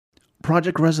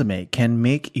Project Resume can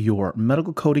make your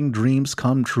medical coding dreams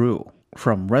come true.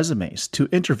 From resumes to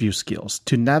interview skills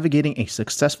to navigating a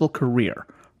successful career,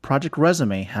 Project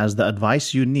Resume has the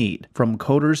advice you need from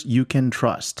coders you can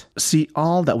trust. See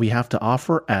all that we have to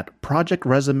offer at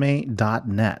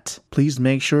projectresume.net. Please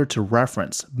make sure to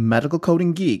reference Medical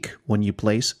Coding Geek when you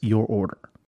place your order.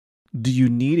 Do you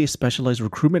need a specialized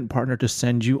recruitment partner to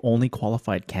send you only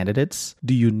qualified candidates?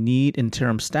 Do you need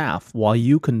interim staff while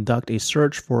you conduct a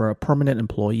search for a permanent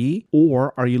employee?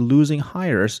 Or are you losing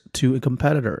hires to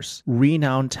competitors?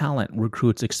 Renowned Talent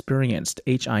recruits experienced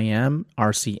HIM,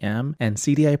 RCM, and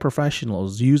CDI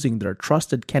professionals using their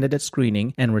trusted candidate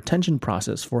screening and retention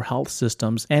process for health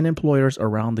systems and employers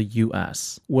around the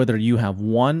U.S. Whether you have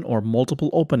one or multiple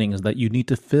openings that you need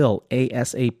to fill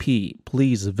ASAP,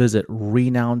 please visit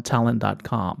renownedtalent.com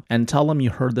and tell them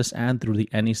you heard this ad through the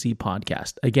NEC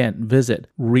podcast. Again, visit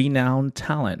Renowned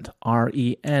Talent,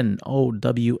 RENOWN,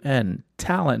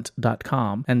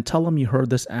 talent.com, and tell them you heard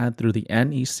this ad through the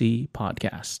NEC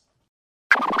podcast.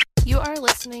 You are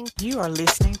listening You're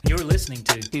listening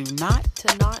to Not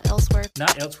Elsewhere.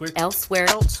 Not Elsewhere. Elsewhere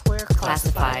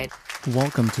Classified.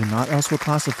 Welcome to Not Elsewhere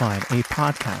Classified, a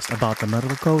podcast about the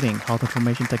medical coding, health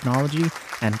information technology,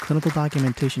 and clinical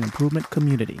documentation improvement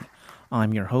community.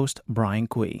 I'm your host, Brian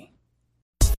Kui.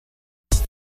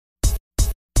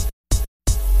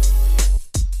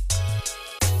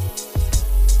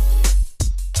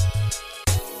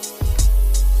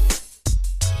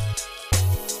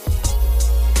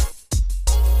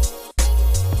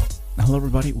 Hello,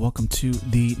 everybody. Welcome to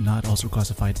the Not Elsewhere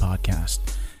Classified podcast.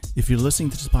 If you're listening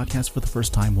to this podcast for the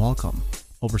first time, welcome.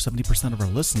 Over 70% of our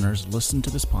listeners listen to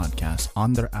this podcast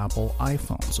on their Apple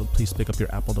iPhone, so please pick up your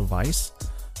Apple device,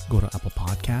 go to Apple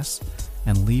Podcasts,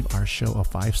 and leave our show a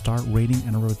 5-star rating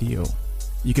and a review.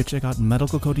 You can check out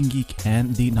Medical Coding Geek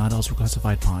and the Not Elsewhere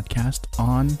Classified podcast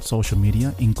on social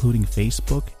media, including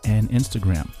Facebook and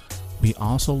Instagram. We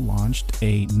also launched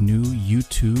a new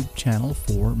YouTube channel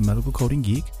for Medical Coding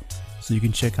Geek, so you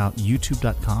can check out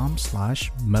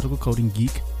youtube.com/Medical Coding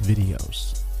Geek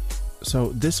videos. So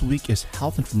this week is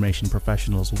Health Information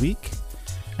Professionals Week,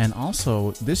 and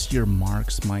also this year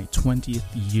marks my 20th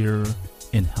year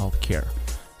in healthcare.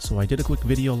 So I did a quick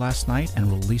video last night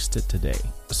and released it today.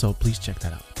 So please check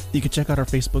that out. You can check out our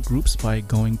Facebook groups by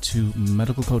going to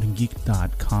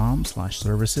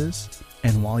medicalcodinggeek.com/services.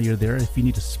 And while you're there, if you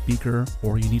need a speaker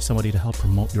or you need somebody to help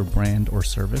promote your brand or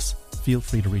service, feel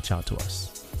free to reach out to us.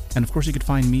 And of course, you can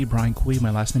find me, Brian Kui.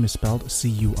 My last name is spelled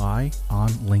C-U-I on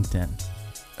LinkedIn.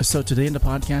 So today in the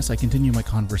podcast, I continue my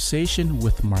conversation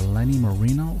with Marlene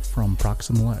Marino from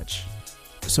Proximal Edge.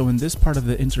 So in this part of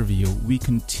the interview, we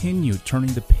continue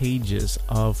turning the pages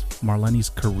of Marlene's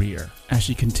career as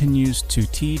she continues to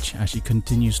teach, as she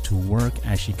continues to work,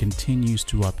 as she continues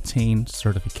to obtain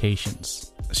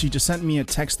certifications. She just sent me a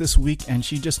text this week and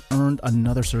she just earned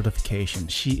another certification.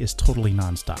 She is totally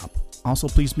nonstop. Also,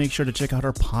 please make sure to check out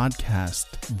our podcast,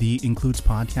 The Includes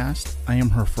Podcast. I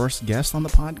am her first guest on the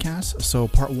podcast, so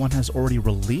part 1 has already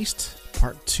released.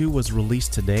 Part 2 was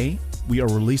released today. We are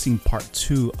releasing part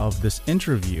 2 of this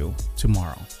interview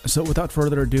tomorrow. So without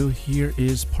further ado, here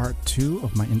is part 2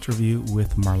 of my interview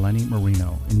with Marlene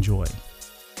Marino. Enjoy.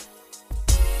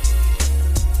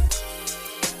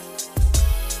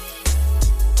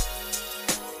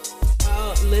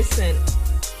 Listen,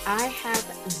 I have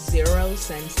zero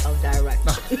sense of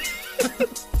direction.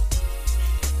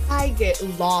 I get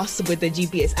lost with the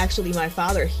GPS. Actually, my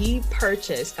father, he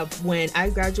purchased when I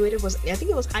graduated, I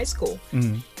think it was high school.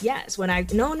 Mm-hmm. Yes,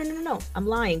 no, I'm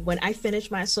lying. When I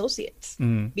finished my associates,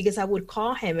 because I would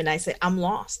call him and I said, I'm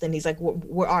lost. And he's like,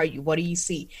 where are you? What do you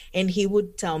see? And he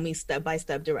would tell me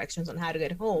step-by-step directions on how to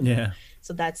get home. Yeah.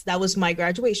 So that was my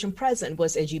graduation present,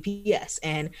 was a GPS.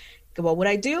 And what would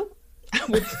I do? I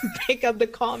would pick up the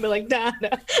call and be like, Dad,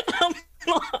 I'm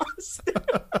lost.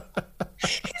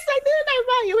 He's like, didn't I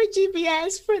buy you a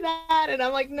GPS for that? And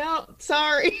I'm like, no,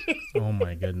 sorry. Oh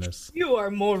my goodness. You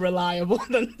are more reliable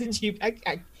than the GPS.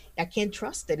 I can't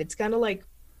trust it. It's kind of like,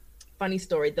 funny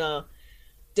story, the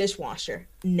dishwasher.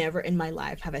 Never in my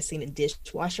life have I seen a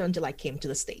dishwasher until I came to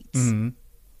the States. Mm-hmm.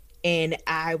 And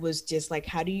I was just like,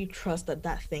 how do you trust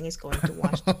that thing is going to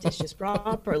wash the dishes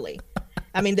properly?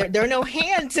 I mean, there are no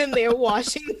hands in there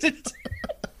washing the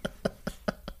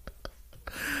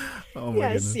Oh my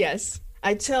goodness. Yes.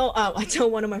 I tell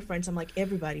one of my friends, I'm like,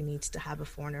 everybody needs to have a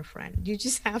foreigner friend. You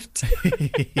just have to.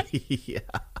 Yeah,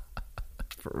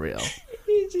 for real.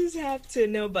 You just have to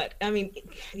know. But I mean,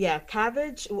 yeah,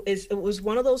 cabbage it was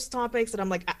one of those topics that I'm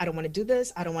like, I don't want to do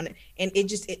this. I don't want to, and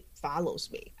it follows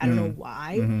me. I don't know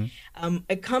why.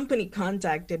 A company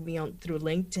contacted me through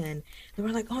LinkedIn. They were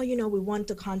like, oh, we want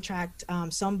to contract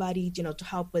somebody, to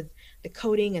help with the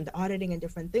coding and the auditing and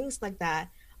different things like that.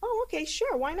 Oh, okay,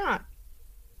 sure, why not?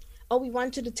 Oh, we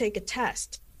want you to take a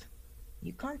test.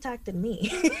 You contacted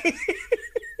me.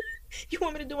 You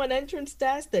want me to do an entrance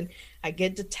test? And I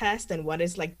get the test, and what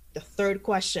is like the third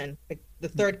question, like the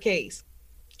third case?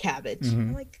 Cabbage.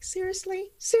 I'm like,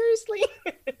 seriously?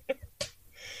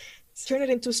 Let's turn it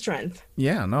into strength.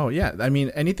 Yeah, no, yeah. I mean,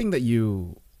 anything that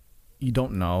you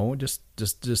don't know, just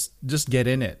get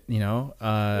in it,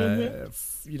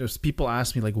 people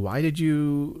ask me like, why did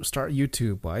you start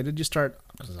YouTube? Why did you start?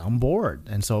 Because I'm bored.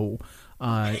 And so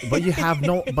but you have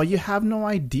no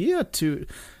idea to.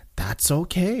 That's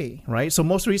okay, right? So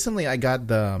most recently I got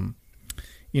the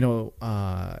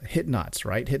HitKnots,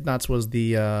 right? HitKnots was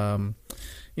the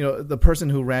the person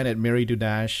who ran it, Mary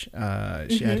Dudash.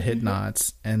 She had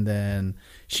HitKnots, and then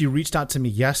she reached out to me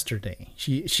yesterday.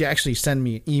 She actually sent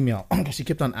me an email because she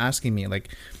kept on asking me like,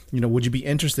 would you be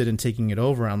interested in taking it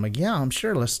over? I'm like, yeah, I'm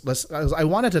sure. Let's. I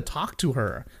wanted to talk to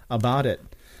her about it.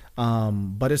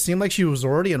 But it seemed like she was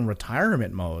already in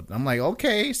retirement mode. I'm like,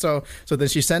 okay. So then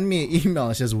she sent me an email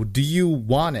and says, well, do you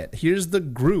want it? Here's the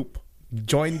group.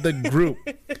 Join the group.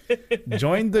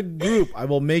 Join the group. I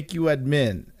will make you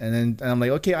admin. And I'm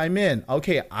like, okay, I'm in.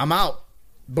 Okay, I'm out.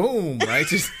 Boom. Right.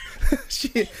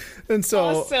 Awesome.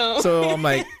 So I'm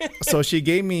like, so she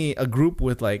gave me a group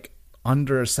with like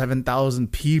under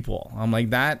 7,000 people. I'm like,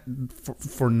 that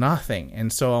for nothing.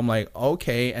 And so I'm like,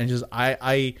 okay. And just,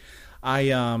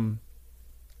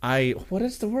 what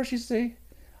is the word she say?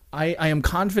 I am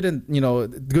confident,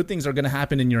 good things are going to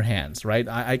happen in your hands, right?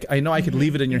 I know I could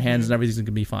leave it in your hands and everything's going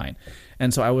to be fine.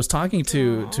 And so I was talking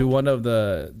to one of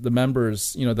the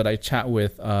members, that I chat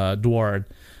with, Duard.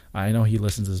 I know he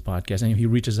listens to this podcast, and he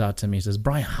reaches out to me. He says,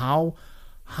 Brian, how,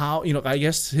 I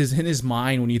guess in his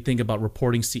mind, when you think about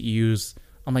reporting CEUs,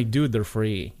 I'm like, dude, they're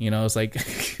free. It's like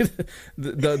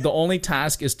the only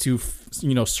task is to,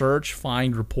 search,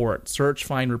 find, report,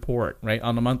 right,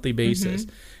 on a monthly basis.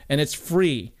 And it's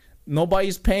free.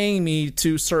 Nobody's paying me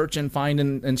to search and find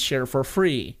and share for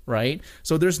free, right?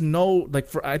 So there's no,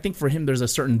 I think for him, there's a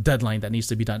certain deadline that needs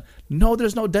to be done. No,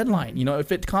 there's no deadline.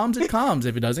 If it comes, it comes.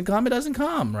 If it doesn't come, it doesn't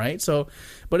come, right? So,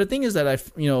 but the thing is that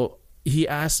he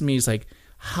asked me, he's like,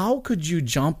 how could you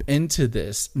jump into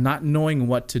this not knowing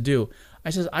what to do?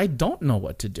 I says, I don't know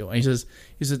what to do. And he says,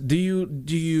 do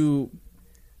you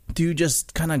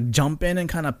just kind of jump in and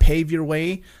kind of pave your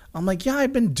way? I'm like, yeah,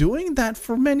 I've been doing that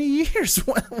for many years.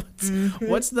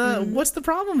 What's the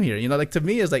problem here? To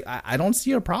me, it's like, I don't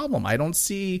see a problem. I don't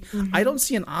see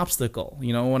an obstacle.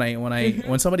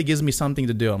 When somebody gives me something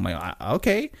to do, I'm like,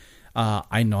 okay.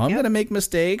 I know I'm going to make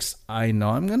mistakes. I know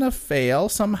I'm going to fail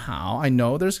somehow. I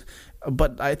know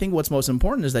but I think what's most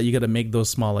important is that you got to make those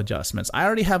small adjustments. I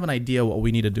already have an idea what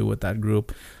we need to do with that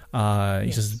group.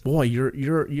 He says, boy,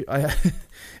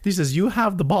 he says, you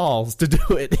have the balls to do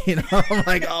it. I'm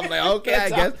like, okay,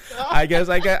 I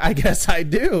guess I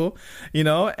do,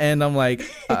 and I'm like,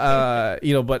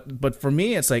 but for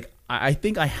me, it's like, I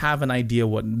think I have an idea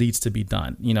what needs to be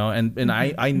done, and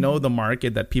I know the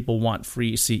market that people want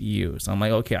free CEUs. I'm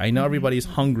like, okay, I know everybody's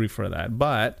hungry for that,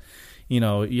 but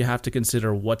you have to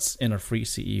consider what's in a free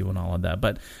CEU and all of that.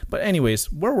 But anyways,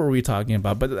 where were we talking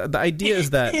about? But the idea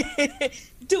is that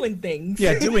doing things.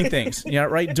 Yeah, doing things. Yeah,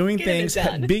 right. Doing things,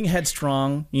 being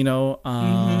headstrong,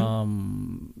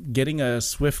 getting a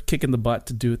swift kick in the butt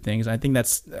to do things. I think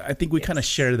we kind of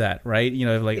share that, right?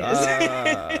 Like,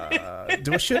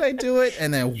 should I do it?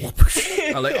 And then whoosh,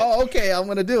 I'm like, oh, okay, I'm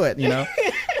going to do it,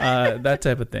 that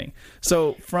type of thing.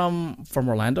 So from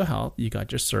Orlando Health, you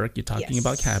got your CERC, you're talking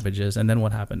about cabbages, and then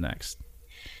what happened next?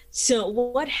 So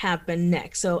what happened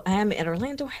next? So I'm at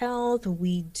Orlando Health.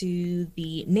 We do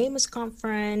the NAMUS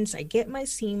conference. I get my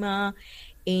SEMA.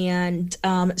 And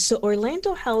so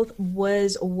Orlando Health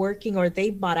was working, or they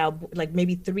bought out like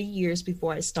maybe 3 years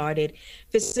before I started,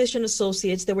 physician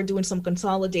associates. They were doing some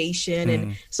consolidation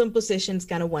and some positions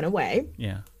kind of went away.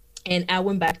 Yeah. And I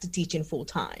went back to teaching full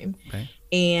time. Okay.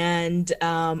 And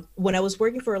when I was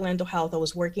working for Orlando Health, I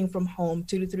was working from home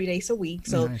 2 to 3 days a week.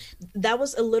 So that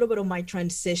was a little bit of my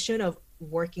transition of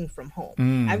working from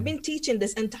home. I've been teaching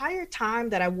this entire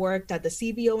time that I worked at the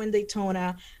CBO in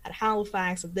Daytona, at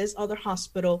Halifax, at this other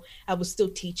hospital. I was still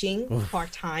teaching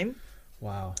part-time.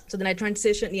 Wow. So then I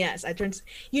transitioned.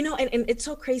 And it's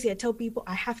so crazy. I tell people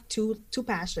I have two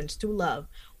passions, two love.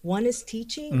 One is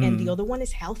teaching and the other one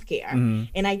is healthcare.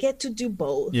 And I get to do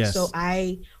both. Yes. So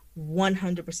I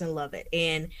 100% love it.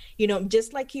 And, you know,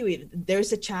 just like you,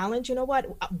 there's a challenge, you know what?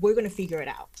 We're going to figure it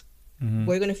out.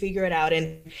 We're going to figure it out.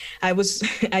 And I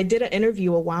did an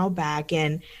interview a while back,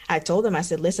 and I told them, I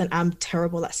said, listen, I'm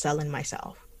terrible at selling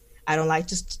myself. I don't like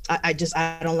to, I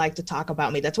don't like to talk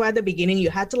about me. That's why at the beginning you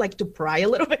had to like to pry a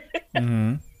little bit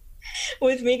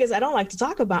with me, because I don't like to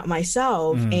talk about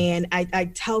myself. And I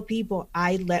tell people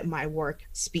I let my work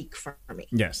speak for me.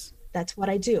 Yes. That's what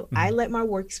I do. I let my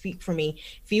work speak for me.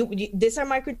 If these are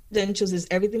my credentials, is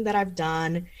everything that I've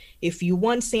done. If you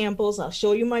want samples, I'll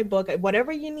show you my book,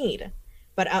 whatever you need.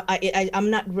 But I'm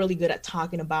not really good at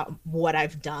talking about what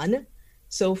I've done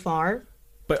so far.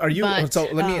 But are you? So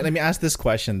let me ask this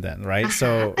question then, right?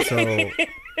 So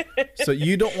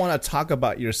you don't want to talk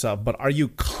about yourself, but are you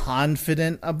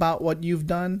confident about what you've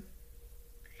done?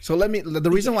 So the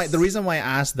reason why I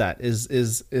asked that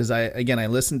is I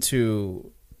listened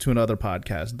to another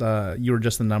podcast, You Were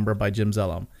Just a Number by Jim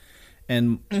Zellum,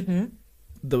 and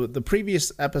the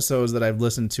previous episodes that I've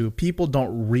listened to, people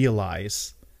don't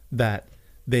realize that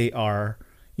they are,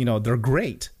 you know, they're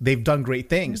great, they've done great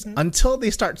things until they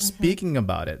start speaking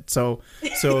about it. So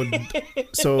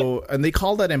and they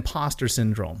call that imposter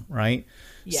syndrome, right?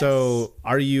 Yes. So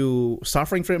are you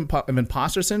suffering from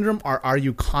imposter syndrome, or are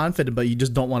you confident but you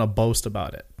just don't want to boast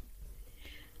about it?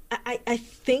 I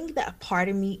think that part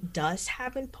of me does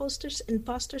have imposter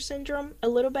syndrome a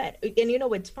little bit. And, you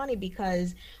know, it's funny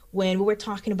because when we were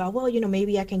talking about, well, you know,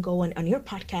 maybe I can go on your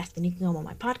podcast and you can go on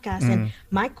my podcast. And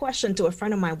my question to a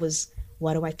friend of mine was,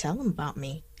 what do I tell them about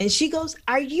me? And she goes,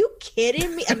 are you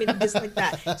kidding me? I mean, just like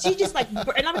that. She just like,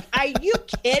 and I'm like, are you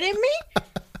kidding me?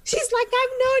 She's like, I've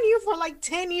known you for like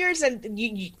 10 years and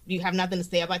you have nothing to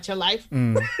say about your life. Yeah.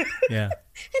 And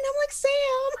I'm like, Sam,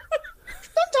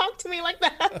 don't talk to me like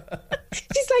that.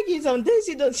 She's like, you don't this,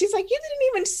 you don't. She's like, you didn't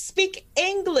even speak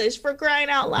English, for crying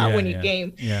out loud, when you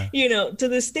came, you know, to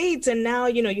the States. And now,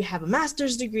 you know, you have a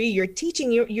master's degree, you're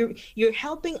teaching, you're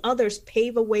helping others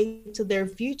pave a way to their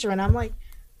future. And I'm like,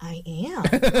 I am.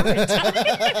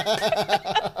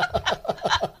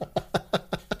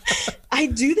 I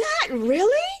do that?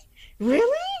 Really?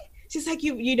 She's like,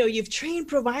 you know, you've trained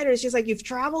providers. She's like, you've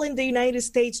traveled in the United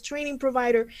States, training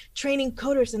provider, training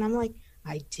coders. And I'm like,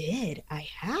 I did. I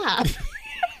have.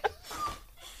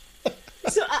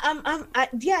 So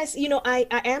yes, you know, I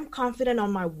am confident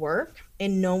on my work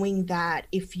and knowing that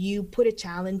if you put a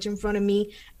challenge in front of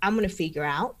me, I'm going to figure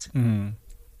out.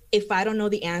 If I don't know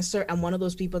the answer, I'm one of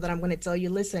those people that I'm going to tell you,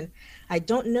 listen, I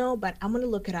don't know, but I'm going to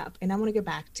look it up and I'm going to get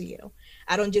back to you.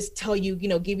 I don't just tell you, you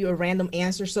know, give you a random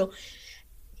answer. So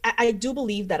I do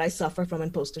believe that I suffer from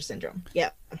imposter syndrome. Yeah.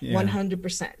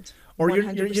 100%. Or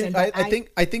 100%.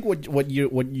 I think what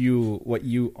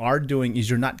you are doing is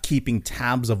you're not keeping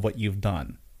tabs of what you've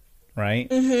done, right?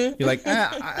 You're like,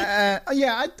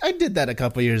 I did that a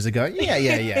couple years ago.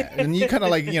 Yeah. And you kind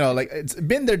of like, you know, like it's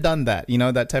been there, done that, you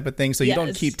know, that type of thing. So you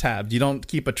don't keep tabs, you don't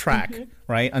keep a track,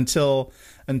 right? Until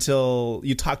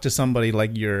you talk to somebody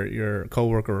like your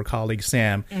coworker or colleague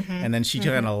Sam, and then she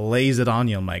kind of lays it on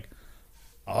you. I'm like,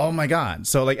 oh my God.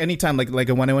 So like anytime, like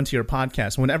when I went to your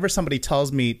podcast, whenever somebody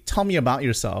tells me, tell me about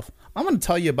yourself, I'm going to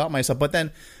tell you about myself. But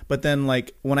then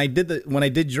like when I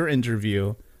did your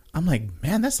interview, I'm like,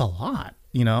 man, that's a lot,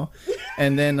 you know?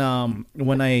 And then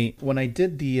when I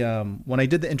did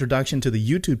the introduction to the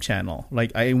YouTube channel,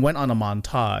 like I went on a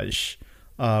montage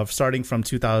of starting from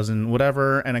 2000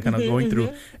 whatever, and I kind of going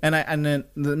through, and then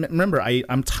remember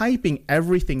I'm typing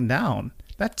everything down.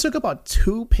 That took about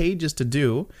 2 pages to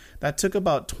do. That took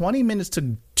about 20 minutes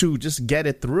to just get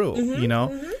it through, you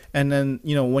know? And then,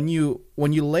 you know, when you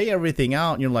lay everything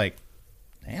out, you're like,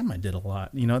 damn, I did a lot.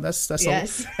 You know, that's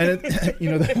yes. And it, you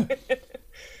know,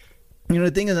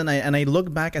 the thing is, and I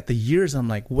look back at the years, I'm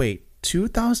like, wait,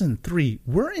 2003,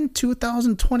 we're in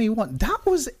 2021. That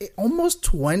was almost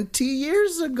 20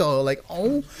 years ago. Like,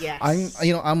 oh, yes.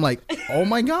 I'm like, oh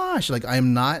my gosh, like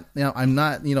I'm not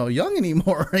young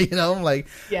anymore. You know, like,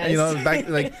 yes. You know, back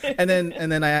like, and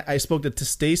then I spoke to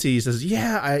Stacy. He says,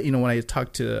 yeah, when I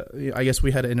talked to, I guess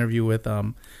we had an interview with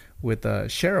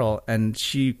Cheryl, and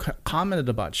she commented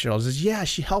about Cheryl. She says, yeah,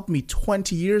 she helped me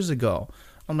 20 years ago.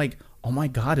 I'm like, oh my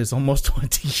God, it's almost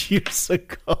 20 years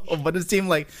ago. But it seemed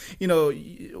like, you know,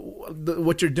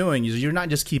 what you're doing is you're not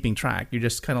just keeping track. You're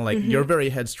just kind of like, you're very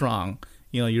headstrong.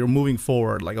 You know, you're moving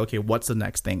forward. Like, okay, what's the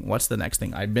next thing? What's the next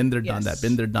thing? I've been there, done that,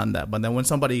 been there, done that. But then when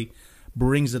somebody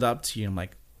brings it up to you, I'm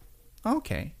like,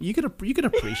 okay, you could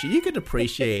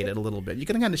appreciate it a little bit. You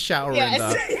can kind of shower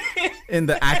in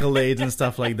the accolades and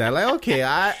stuff like that. Like, okay,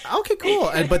 cool.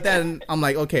 But then I'm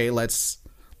like, okay, let's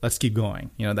keep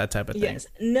going, you know, that type of thing. Yes.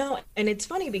 No, and it's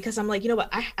funny because I'm like, you know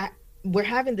what, we're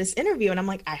having this interview, and I'm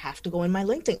like, I have to go in my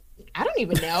LinkedIn. I don't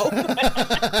even know.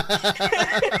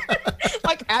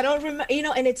 Like, I don't remember,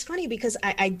 and it's funny because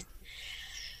I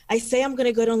say I'm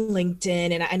gonna go on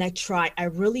LinkedIn, and I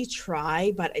really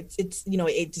try, but it's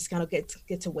it just kind of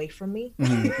gets away from me.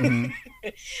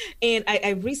 And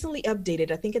I recently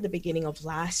updated, I think at the beginning of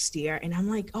last year, and I'm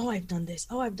like, oh, I've done this,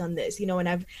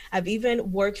 and I've even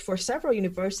worked for several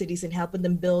universities and helping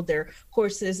them build their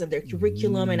courses and their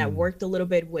curriculum, and I worked a little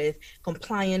bit with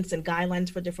compliance and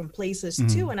guidelines for different places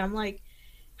too, and I'm like,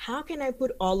 how can I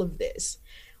put all of this?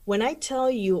 When I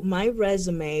tell you my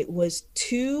resume was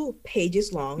 2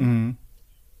 pages long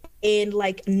in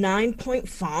like 9-point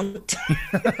font.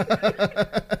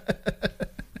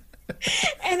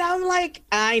 And I'm like,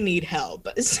 I need help.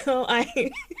 So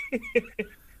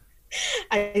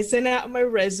I sent out my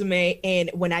resume,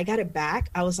 and when I got it back,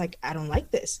 I was like, I don't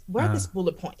like this. Where are these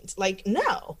bullet points? Like,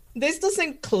 no, this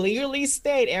doesn't clearly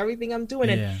state everything I'm doing.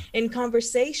 And in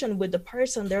conversation with the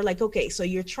person, they're like, okay, so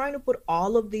you're trying to put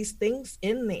all of these things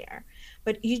in there,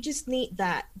 but you just need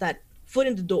that foot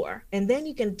in the door, and then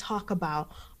you can talk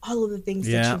about all of the things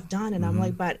that you've done. And I'm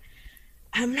like, but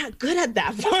I'm not good at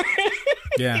that part.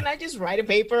 Can I just write a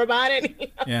paper about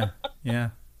it? Yeah.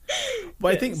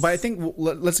 But I think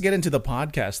let's get into the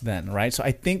podcast then, right? So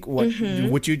I think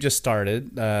what you just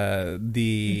started,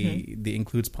 the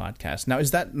Includes podcast. Now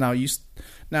is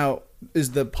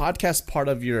the podcast part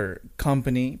of your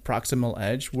company, Proximal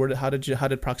Edge? How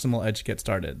did Proximal Edge get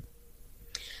started?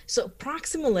 So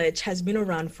Proximal Edge has been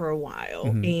around for a while,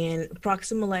 and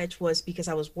Proximal Edge was because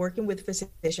I was working with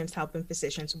physicians, helping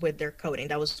physicians with their coding.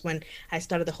 That was when I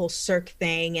started the whole CERC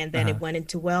thing, and then it went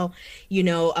into,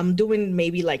 I'm doing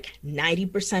maybe like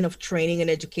 90% of training and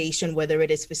education, whether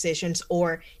it is physicians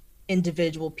or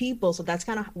individual people. So that's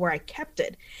kind of where I kept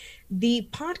it. The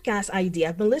podcast idea,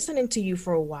 I've been listening to you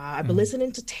for a while. I've been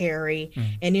listening to Terry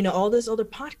and, all those other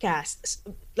podcasts.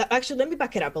 Actually, let me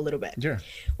back it up a little bit. Sure.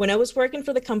 When I was working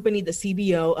for the company, the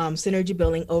CBO, Synergy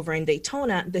Billing over in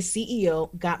Daytona, the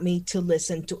CEO got me to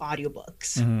listen to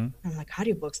audiobooks. I'm like,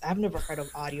 audiobooks? I've never heard of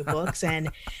audiobooks.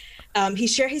 And he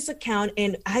shared his account,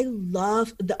 and I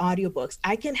love the audiobooks.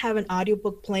 I can have an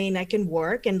audiobook playing, I can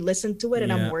work and listen to it,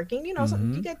 and I'm working.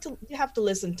 So you have to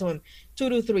listen to him 2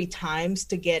 to 3 times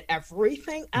to get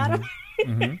everything out of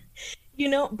it.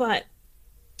 But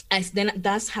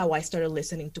that's how I started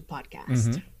listening to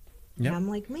podcasts. And I'm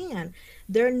like, man,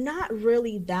 there are not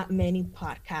really that many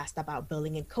podcasts about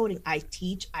billing and coding. I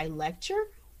teach, I lecture.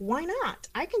 Why not?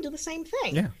 I can do the same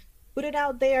thing. Yeah. Put it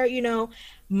out there.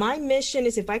 My mission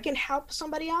is, if I can help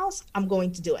somebody else, I'm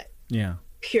going to do it. Yeah.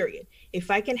 Period. If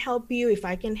I can help you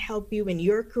in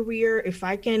your career, if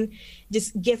I can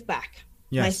just give back.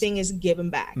 Yes. My thing is giving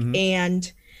back.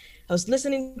 And I was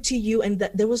listening to you, and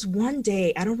there was one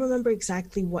day, I don't remember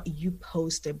exactly what you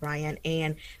posted, Brian,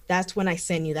 and that's when I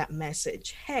sent you that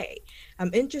message. Hey,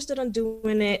 I'm interested in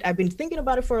doing it. I've been thinking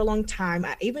about it for a long time.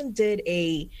 I even did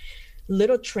a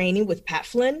little training with Pat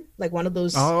Flynn, like one of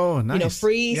those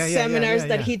free seminars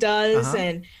that he does.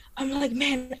 And I'm like,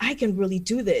 man, I can really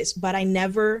do this. But I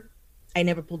never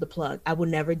pulled the plug. I would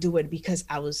never do it because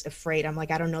I was afraid. I'm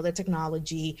like, I don't know the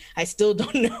technology. I still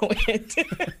don't know it.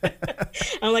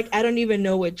 I'm like, I don't even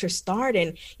know where to start.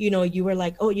 And, you were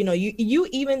like, oh, you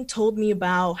even told me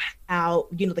about how,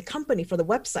 the company for the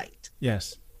website.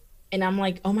 Yes. And I'm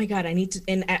like, oh my God, I need to,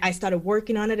 and I started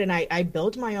working on it, and I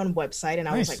built my own website, and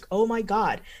I was like, oh my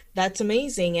God, that's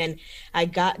amazing. And I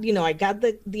got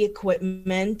the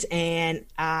equipment, and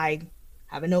I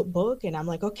have a notebook, and I'm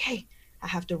like, okay, I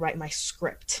have to write my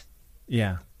script.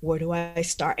 Yeah. Where do I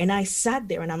start? And I sat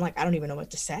there, and I'm like, I don't even know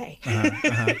what to say.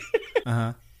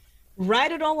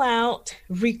 Write it all out,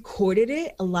 recorded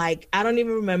it, like, I don't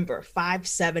even remember, 5,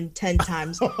 7, 10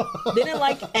 times. Didn't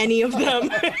like any of them.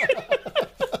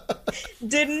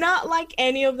 Did not like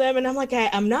any of them. And I'm like,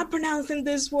 I'm not pronouncing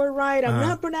this word right. I'm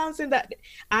not pronouncing that.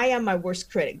 I am my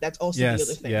worst critic. That's also the other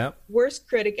thing. Yep. Worst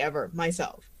critic ever,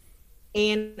 myself.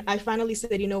 And I finally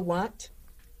said, you know what?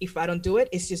 If I don't do it,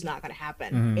 it's just not going to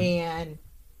happen. And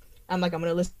I'm like, I'm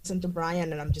going to listen to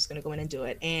Brian, and I'm just going to go in and do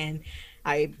it. And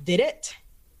I did it.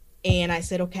 And I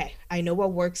said, okay, I know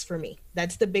what works for me.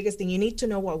 That's the biggest thing. You need to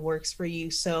know what works for you.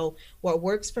 So what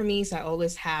works for me is I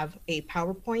always have a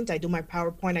PowerPoint. I do my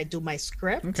PowerPoint. I do my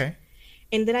script. Okay.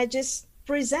 And then I just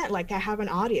present like I have an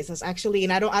audience. That's actually,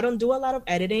 and I don't do a lot of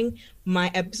editing.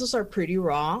 My episodes are pretty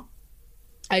raw.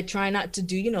 I try not to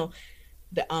do,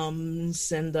 the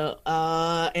ums and the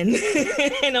and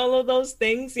and all of those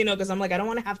things, because I'm like, I don't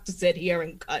want to have to sit here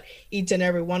and cut each and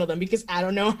every one of them because I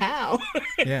don't know how.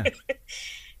 Yeah.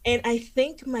 And I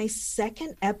think my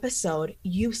second episode,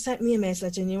 you sent me a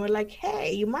message and you were like,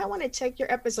 "Hey, you might want to check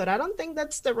your episode. I don't think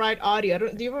that's the right audio."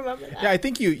 Do you remember that? Yeah, I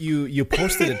think you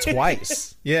posted it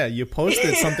twice. Yeah, you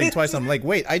posted something twice. I'm like,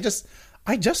 wait, I just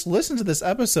listened to this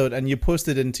episode and you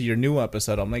posted it into your new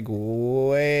episode. I'm like,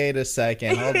 wait a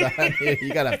second, hold on,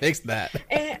 you gotta fix that.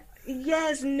 And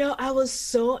yes, no, I was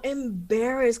so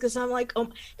embarrassed because I'm like,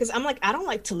 I don't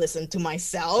like to listen to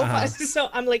myself. So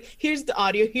I'm like, here's the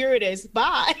audio, here it is,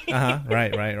 bye.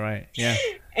 Right. Yeah.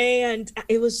 And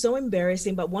it was so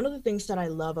embarrassing. But one of the things that I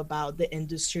love about the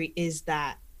industry is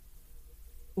that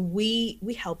we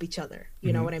help each other.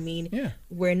 You know what I mean? Yeah.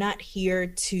 We're not here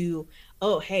to,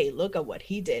 oh, hey, look at what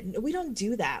he did. We don't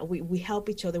do that. We help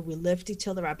each other. We lift each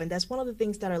other up. And that's one of the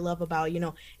things that I love about,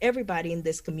 everybody in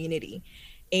this community.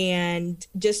 And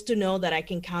just to know that I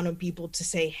can count on people to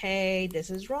say, hey, this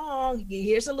is wrong.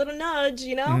 Here's a little nudge,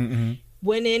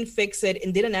 Went in, fix it,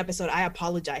 and did an episode. I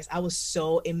apologize. I was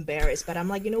so embarrassed. But I'm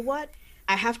like, you know what?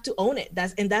 I have to own it.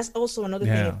 That's also another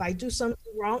thing. If I do something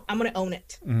wrong, I'm going to own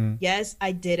it. Yes,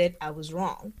 I did it. I was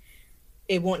wrong.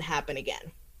 It won't happen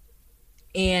again.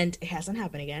 And it hasn't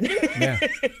happened again. Yeah.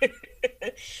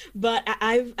 But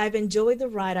I've enjoyed the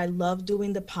ride. I love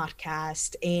doing the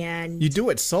podcast. And you do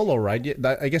it solo, right?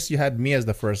 I guess you had me as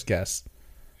the first guest.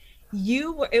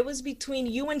 It was between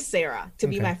you and Sarah to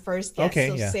be my first guest. Okay,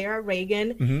 so yeah. Sarah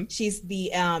Reagan, she's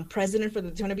the president for the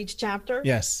Daytona Beach chapter.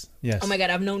 Yes. Oh my God,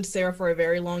 I've known Sarah for a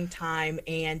very long time,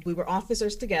 and we were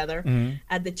officers together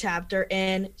at the chapter,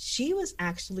 and she was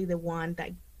actually the one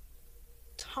that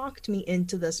talked me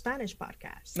into the Spanish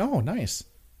podcast. Oh, nice.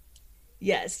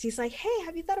 Yes, she's like, hey,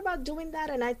 have you thought about doing that?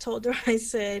 And I told her, I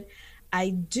said, I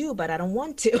do, but I don't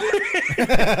want to.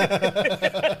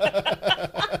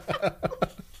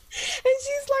 And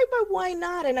she's like, but why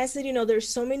not? And I said, there's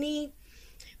so many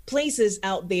places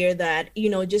out there that,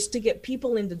 just to get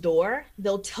people in the door,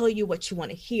 they'll tell you what you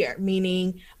want to hear.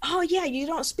 Meaning, oh yeah, you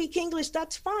don't speak English,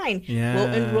 that's fine. Yeah.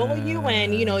 We'll enroll you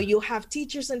and, you'll have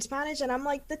teachers in Spanish. And I'm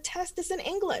like, the test is in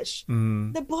English.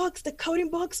 The books, the coding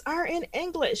books are in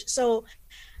English. So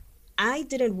I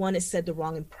didn't want to set the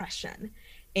wrong impression.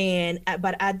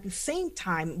 But at the same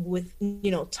time with,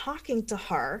 talking to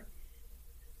her,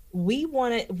 we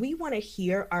want to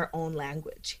hear our own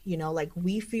language, like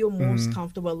we feel most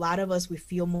comfortable. A lot of us, we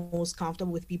feel most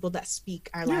comfortable with people that speak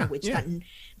our language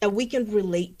that we can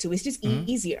relate to. It's just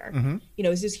easier.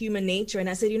 It's just human nature. And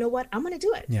I said, you know what, I'm going to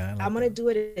do it. I'm going to do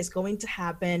it. It's going to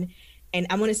happen. And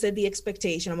I'm going to set the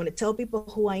expectation. I'm going to tell people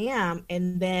who I am.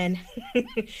 And then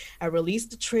I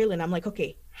released the trailer and I'm like,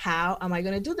 okay, how am I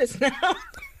going to do this now?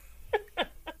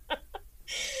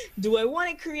 Do I want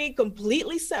to create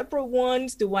completely separate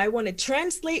ones? Do I want to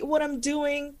translate what I'm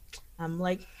doing? I'm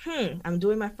like, I'm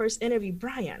doing my first interview.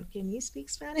 Brian, can you speak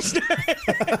Spanish?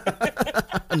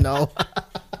 No.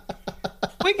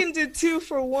 We can do 2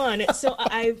 for 1. So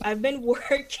I've been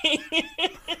working.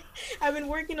 I've been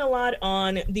working a lot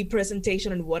on the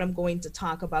presentation and what I'm going to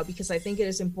talk about, because I think it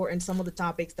is important, some of the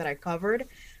topics that I covered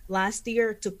last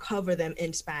year, to cover them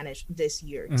in Spanish this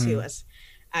year too, as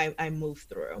I move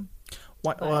through.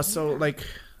 What? So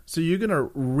you're gonna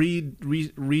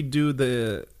redo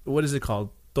the, what is it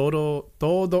called? Todo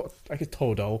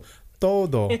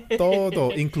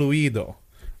incluido,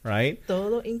 right?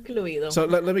 Todo incluido. So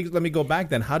let me go back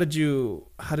then. How did you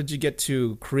get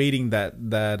to creating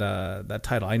that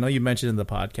title? I know you mentioned in the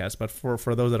podcast, but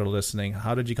for those that are listening,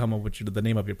 how did you come up with the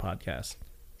name of your podcast?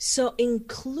 So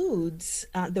includes,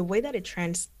 the way that it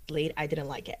translates, I didn't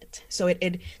like it. So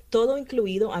it todo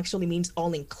incluido actually means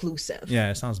all inclusive. Yeah,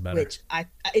 it sounds better. Which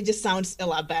it just sounds a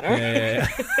lot better. Yeah.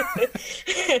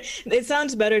 It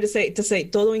sounds better to say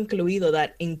todo incluido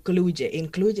that incluye.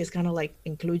 Incluye is kind of like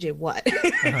incluye what?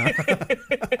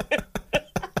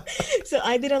 So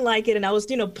I didn't like it, and I was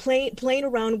playing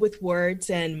around with words,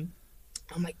 and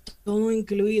I'm like, todo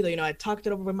incluido, I talked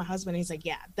it over with my husband, and he's like,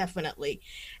 yeah, definitely.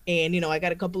 And, I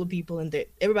got a couple of people, and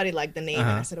everybody liked the name, and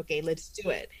I said, okay, let's do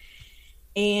it.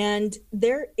 And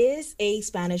there is a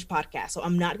Spanish podcast, so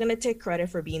I'm not going to take credit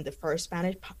for being the first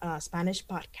Spanish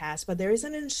podcast, but there is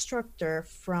an instructor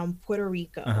from Puerto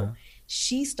Rico.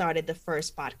 She started the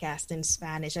first podcast in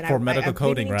Spanish. And for medical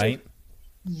coding, right?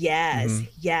 Yes,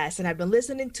 yes. And I've been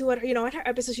listening to it. In her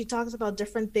episode, she talks about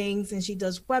different things, and she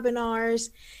does webinars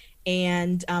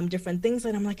and different things,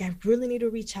 and I'm like, I really need to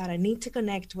reach out. I need to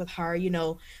connect with her.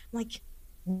 I'm like,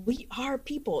 we are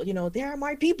people, they are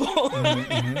my people.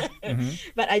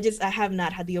 But I have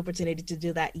not had the opportunity to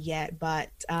do that yet. But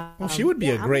well, she would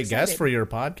be a great guest for your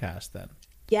podcast then.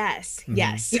 Yes.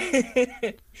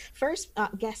 First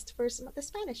guest, first the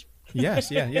Spanish. Yes,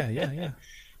 yeah.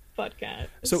 podcast.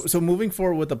 So moving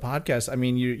forward with the podcast, I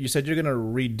mean, you said you're gonna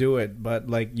redo it, but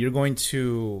like you're going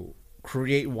to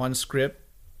create one script,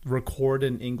 record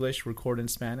in English, record in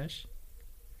Spanish.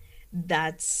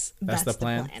 That's the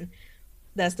plan.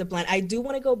 That's the plan. I do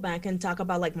want to go back and talk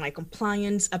about like my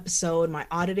compliance episode, my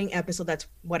auditing episode. That's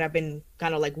what I've been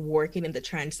kind of like working in the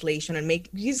translation and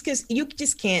make, because you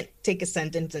just can't take a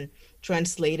sentence and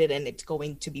translate it and it's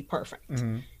going to be perfect.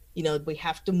 Mm-hmm. You know, we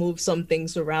have to move some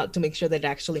things around to make sure that it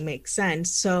actually makes sense.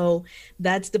 So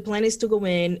that's the plan, is to go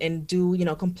in and do, you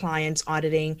know, compliance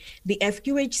auditing, the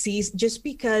FQHCs, just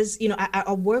because, you know,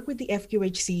 I work with the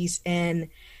FQHCs, and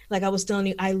like I was telling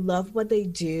you, I love what they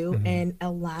do. Mm-hmm. And a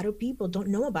lot of people don't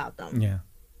know about them. Yeah.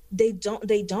 They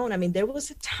don't. I mean, there was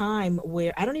a time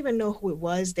where I don't even know who it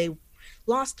was. They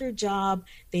lost their job.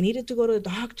 They needed to go to the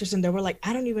doctors and they were like,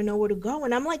 I don't even know where to go.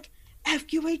 And I'm like,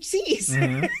 FQHCs.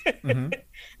 Mm-hmm.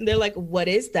 Mm-hmm. They're like, what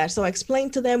is that? So I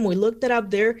explained to them, we looked it up.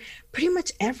 They're pretty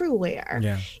much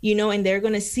everywhere, you know, and they're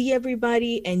going to see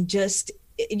everybody and just,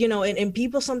 you know, and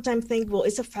people sometimes think, well,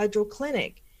 it's a federal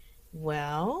clinic.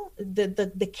 Well,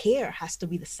 the care has to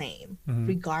be the same, mm-hmm.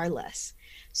 regardless.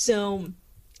 So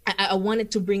I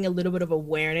wanted to bring a little bit of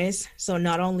awareness. So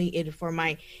not only it for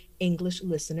my English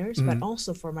listeners, mm-hmm. but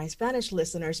also for my Spanish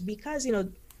listeners, because, you know,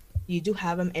 you do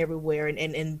have them everywhere.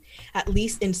 And at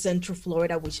least in Central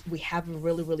Florida, which we have a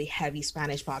really, really heavy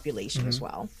Spanish population, mm-hmm. as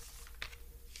well.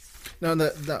 No,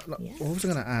 what was I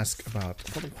going to ask about?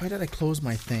 Why did I close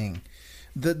my thing?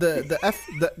 The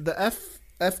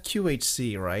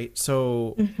FQHC, right?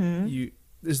 So mm-hmm.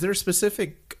 Is there a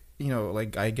specific, you know,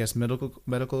 like I guess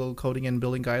medical coding and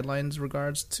billing guidelines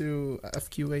regards to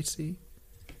FQHC?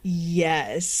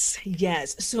 Yes.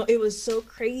 So it was so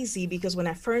crazy because when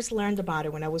I first learned about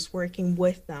it, when I was working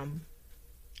with them,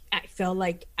 I felt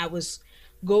like I was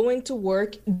going to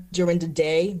work during the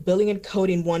day, billing and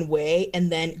coding one way,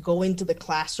 and then going to the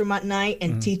classroom at night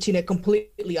and mm-hmm. teaching it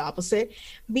completely opposite,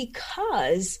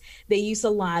 because they use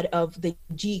a lot of the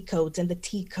G codes and the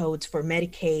T codes for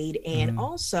Medicaid, and mm-hmm.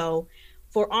 also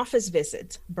for office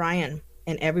visits. Brian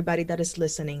and everybody that is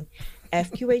listening,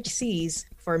 FQHCs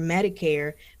for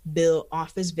Medicare bill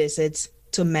office visits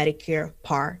to Medicare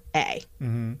Part A,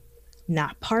 mm-hmm.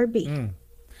 not Part B. Mm.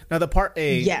 Now the Part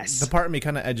A, yes. The Part B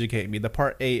kind of educate me. The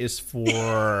Part A is for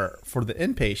the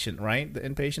inpatient, right? The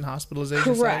inpatient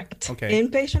hospitalization. Correct. Side? Okay.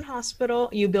 Inpatient hospital.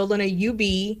 You build on a UB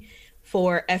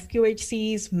for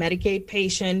FQHCs, Medicaid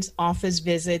patients, office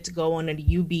visits go on a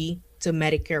UB to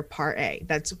Medicare Part A.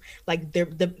 That's like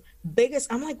the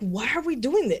biggest. I'm like, why are we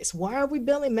doing this? Why are we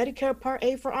billing Medicare Part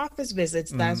A for office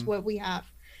visits? That's mm-hmm. what we have.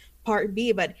 Part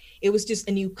B, but it was just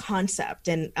a new concept,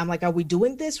 and I'm like, are we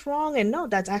doing this wrong? And no,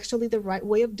 that's actually the right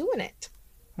way of doing it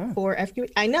for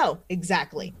FQ. I know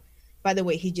exactly. By the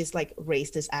way, he just like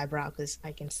raised his eyebrow because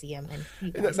I can see him,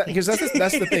 and because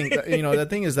that's the thing. You know, the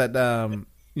thing is that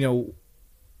you know,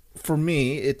 for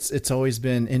me, it's always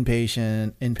been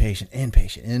inpatient, the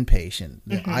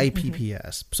mm-hmm, IPPS.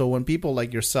 Mm-hmm. So when people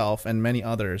like yourself and many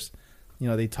others, you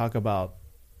know, they talk about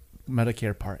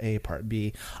Medicare Part A, Part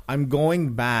B, I'm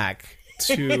going back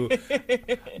to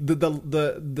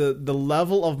the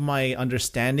level of my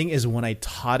understanding is when I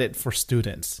taught it for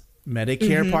students.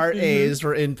 Medicare mm-hmm, Part mm-hmm. A is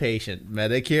for inpatient.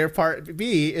 Medicare Part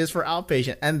B is for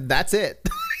outpatient, and that's it.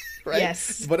 Right?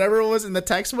 Yes. Whatever was in the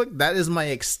textbook, that is my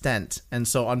extent. And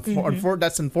so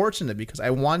that's unfortunate because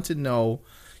I want to know,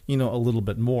 you know, a little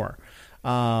bit more.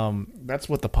 That's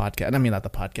what the podcast, I mean, not the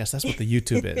podcast, that's what the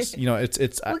YouTube is. You know, it's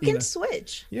we can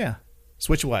switch. Yeah.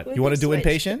 Switch what? You want to do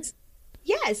inpatient?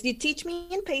 Yes. You teach me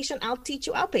inpatient, I'll teach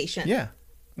you outpatient. Yeah.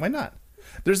 Why not?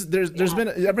 There's been,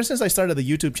 ever since I started the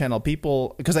YouTube channel,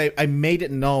 people, because I made it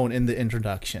known in the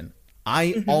introduction,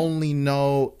 I mm-hmm. only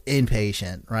know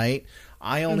inpatient, right?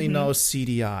 I only mm-hmm. know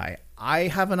CDI. I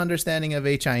have an understanding of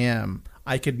HIM.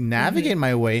 I could navigate mm-hmm.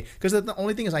 my way because the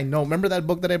only thing is I know. Remember that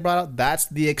book that I brought out? That's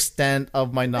the extent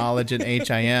of my knowledge in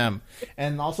HIM.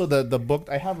 And also the book.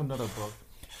 I have another book.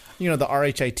 You know, the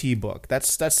RHIT book.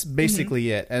 That's basically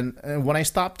mm-hmm. it. And when I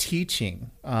stopped teaching,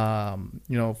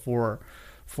 you know, for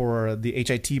the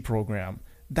HIT program,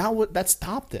 that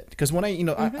stopped it. Because when I, you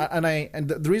know, mm-hmm. and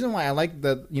the reason why I like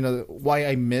why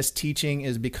I miss teaching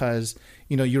is because,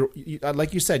 you know, you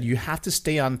like you said, you have to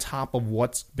stay on top of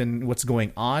what's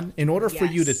going on in order for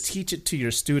you to teach it to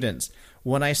your students.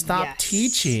 When I stopped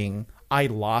teaching, I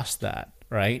lost that.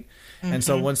 right? And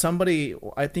so when somebody,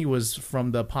 I think it was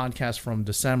from the podcast from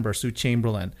December, Sue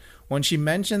Chamberlain, when she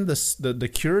mentioned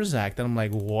the Cures Act, and I'm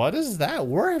like, what is that?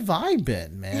 Where have I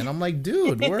been, man? I'm like,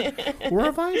 dude, where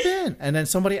have I been? And then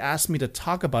somebody asked me to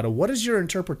talk about it. What is your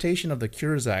interpretation of the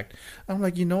Cures Act? I'm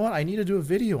like, you know what? I need to do a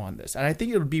video on this. And I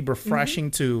think it would be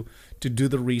refreshing to do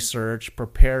the research,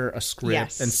 prepare a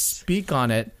script, and speak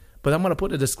on it. But I'm going to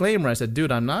put a disclaimer. I said,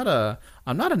 dude, I'm not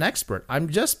an expert. I'm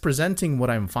just presenting what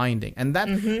I'm finding. And that,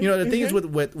 the thing is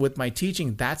with my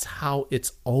teaching, that's how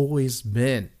it's always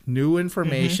been. New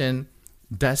information,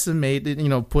 decimated,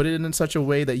 put it in such a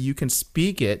way that you can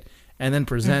speak it and then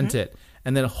present it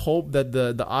and then hope that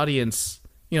the audience,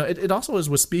 it also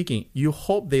is with speaking. You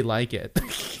hope they like it.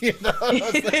 Do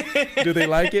they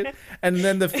like it? And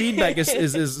then the feedback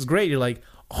is great. You're like,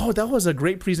 oh, that was a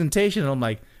great presentation. And I'm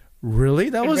like, really?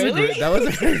 That was a great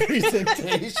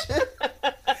presentation.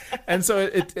 And so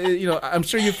it I'm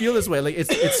sure you feel this way. Like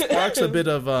it sparks a bit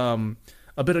of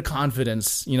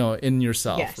confidence, in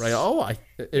yourself, right? Oh,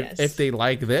 if they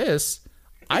like this,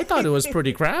 I thought it was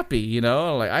pretty crappy,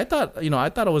 Like I thought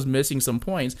I was missing some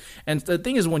points. And the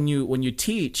thing is, when you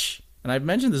teach, and I've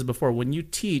mentioned this before, when you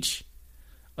teach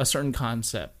a certain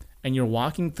concept and you're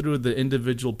walking through the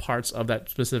individual parts of that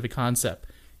specific concept,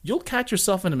 you'll catch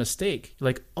yourself in a mistake. You're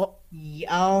like, oh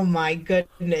my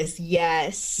goodness,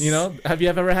 yes. Have you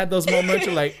ever had those moments?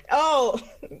 You're like, did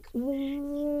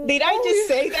I just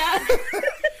say that?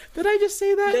 Did I just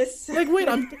say that? Like, wait,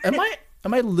 am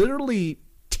I literally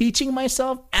teaching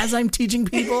myself as I'm teaching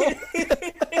people?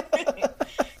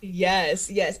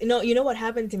 Yes. You know what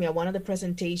happened to me at one of the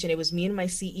presentation? It was me and my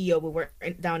CEO. We were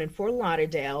down in Fort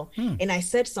Lauderdale, and I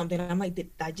said something. I'm like, did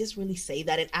I just really say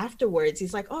that? And afterwards,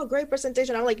 he's like, "Oh, great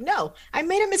presentation." I'm like, "No, I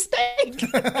made a mistake."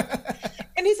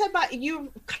 And he said, "But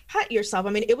you cut yourself." I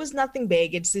mean, it was nothing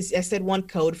big. It's just, I said one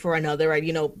code for another, right?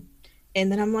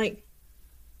 And then I'm like,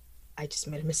 I just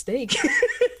made a mistake.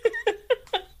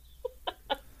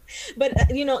 But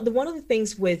one of the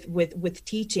things with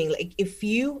teaching, like if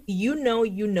you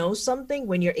know something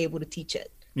when you're able to teach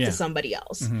it to somebody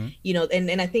else,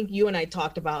 and I think you and I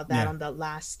talked about that on the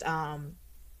last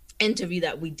interview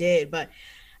that we did. But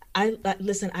I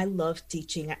love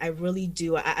teaching. I really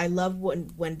do. I love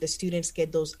when the students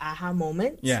get those aha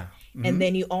moments. Yeah. And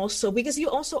then you also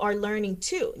are learning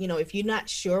too. If you're not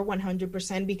sure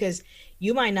 100%, because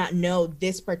you might not know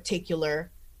this particular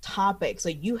topic, so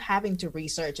you having to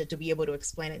research it to be able to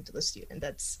explain it to the student,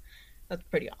 that's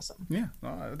pretty awesome.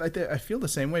 I feel the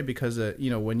same way, because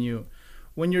when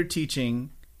you're teaching,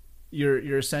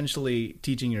 you're essentially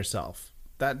teaching yourself.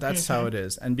 That's how it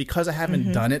is. And because I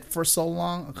haven't done it for so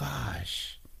long,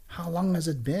 gosh, how long has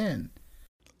it been?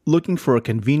 Looking for a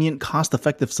convenient,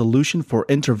 cost-effective solution for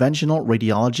interventional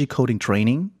radiology coding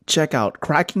training? Check out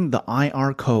Cracking the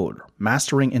IR Code,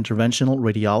 Mastering Interventional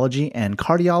Radiology and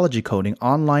Cardiology Coding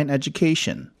Online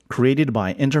Education, created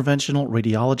by interventional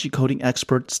radiology coding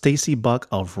expert Stacy Buck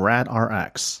of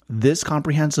RadRx. This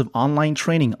comprehensive online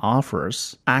training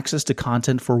offers access to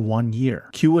content for 1 year,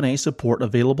 Q&A support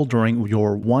available during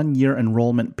your 1-year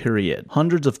enrollment period,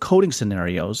 hundreds of coding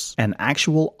scenarios, and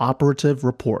actual operative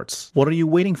reports. What are you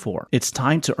waiting for? It's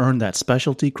time to earn that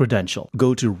specialty credential.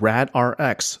 Go to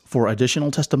RadRx for additional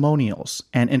testimonials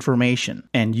and information,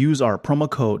 and use our promo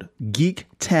code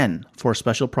GEEK10 for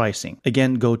special pricing.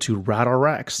 Again, go to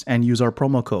RadRx and use our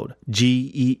promo code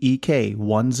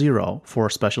GEEK10 for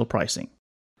special pricing.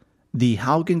 The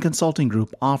Haugen Consulting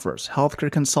Group offers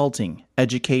healthcare consulting,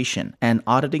 education, and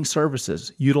auditing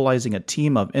services utilizing a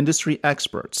team of industry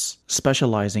experts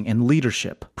specializing in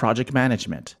leadership, project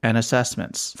management, and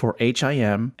assessments for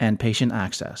HIM and patient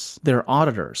access. Their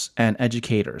auditors and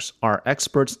educators are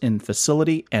experts in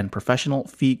facility and professional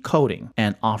fee coding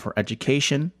and offer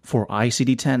education for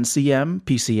ICD-10 CM,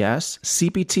 PCS,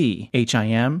 CPT,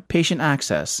 HIM, patient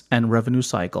access, and revenue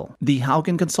cycle. The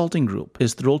Haugen Consulting Group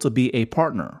is thrilled to be a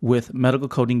partner with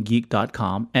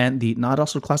MedicalCodingGeek.com and the Not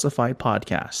Also Classified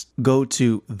podcast. Go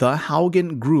to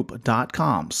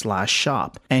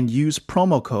thehaugengroup.com/shop and use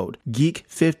promo code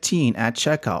GEEK15 at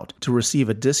checkout to receive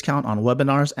a discount on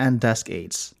webinars and desk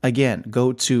aids. Again,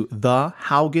 go to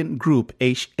thehaugengroup,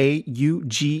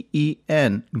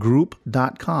 HAUGEN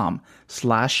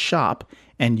group.com/shop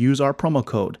and use our promo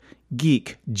code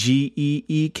GEEK,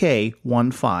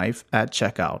 GEEK15 at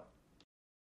checkout.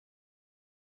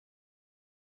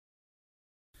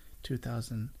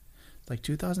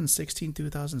 2016,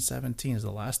 2017 is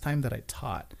the last time that I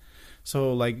taught.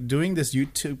 So like doing this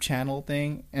YouTube channel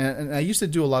thing, and I used to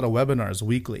do a lot of webinars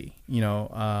weekly,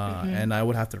 and I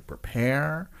would have to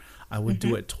prepare. I would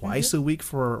do it twice a week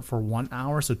for 1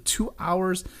 hour. So 2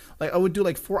 hours, like I would do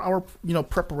like 4 hour,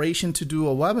 preparation to do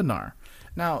a webinar.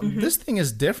 Now, this thing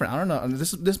is different. I don't know.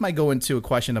 This might go into a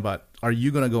question about, are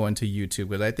you going to go into YouTube?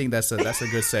 Because I think that's a good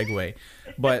segue.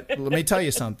 But let me tell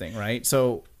you something, right?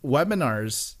 So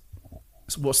webinars,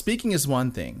 well, speaking is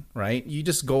one thing, right? You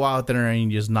just go out there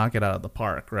and you just knock it out of the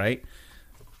park, right?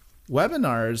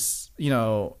 Webinars,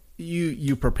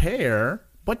 you prepare,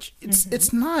 but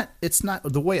it's not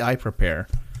the way I prepare.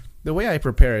 The way I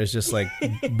prepare is just like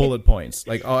bullet points.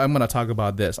 Like, oh, I'm going to talk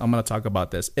about this. I'm going to talk about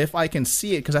this. If I can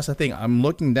see it, because that's the thing. I'm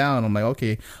looking down. I'm like,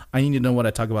 okay, I need to know what I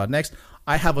talk about next.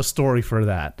 I have a story for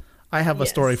that. I have a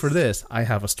story for this. I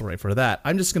have a story for that.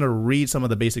 I'm just going to read some of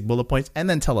the basic bullet points and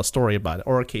then tell a story about it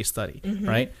or a case study,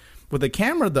 right? With the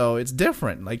camera, though, it's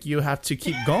different. Like, you have to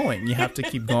keep going. You have to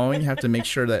keep going. You have to make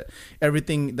sure that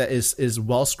everything that is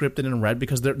well scripted and read,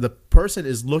 because the person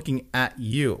is looking at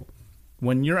you.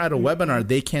 When you're at a webinar,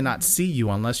 they cannot see you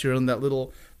unless you're in that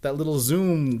little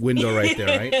Zoom window right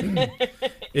there, right?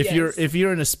 If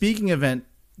you're in a speaking event,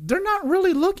 they're not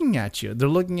really looking at you. They're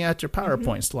looking at your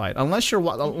PowerPoint slide. Unless you're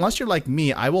like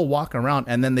me, I will walk around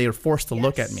and then they are forced to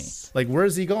look at me. Like, where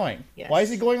is he going? Yes. Why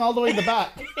is he going all the way in the back?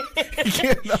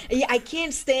 Yeah, I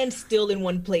can't stand still in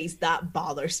one place. That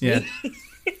bothers me. Yeah.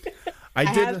 I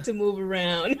have to move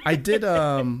around. I did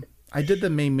the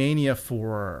Maymania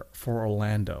for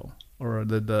Orlando. Or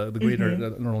the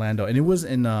greater Orlando, and it was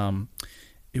in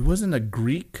a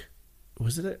Greek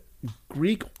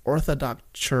Orthodox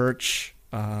church,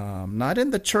 not in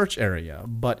the church area,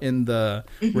 but in the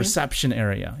reception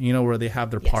area, where they have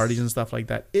their parties and stuff like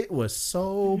that. It was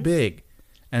so big,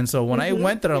 and so when I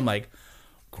went there, I'm like,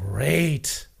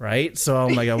 great, right? So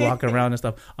I'm like, I walk around and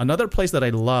stuff. Another place that I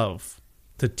love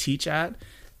to teach at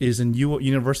is in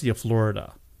University of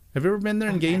Florida. Have you ever been there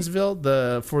in Gainesville?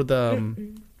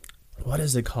 What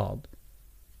is it called?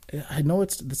 I know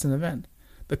it's an event.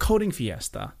 The Coding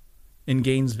Fiesta in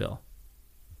Gainesville.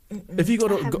 If you go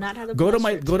to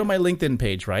my LinkedIn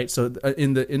page, right? So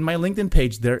in my LinkedIn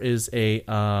page there is a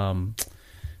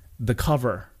the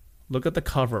cover. Look at the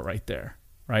cover right there.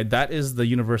 Right? That is the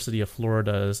University of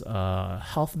Florida's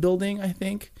health building, I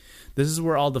think. This is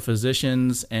where all the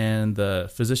physicians and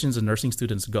nursing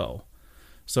students go.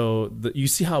 So you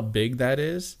see how big that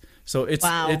is? So it's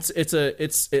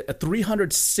a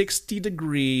 360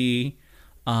 degree.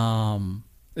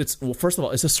 First of all,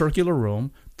 it's a circular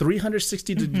room,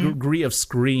 360 degree of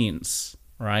screens,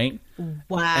 right?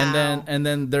 Wow. And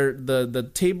then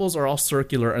the tables are all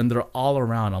circular and they're all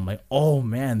around. I'm like, oh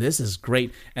man, this is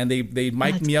great. And they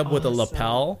mic'd me up with a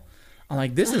lapel. I'm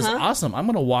like, this is awesome. I'm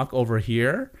gonna walk over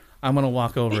here. I'm going to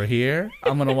walk over here.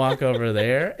 I'm going to walk over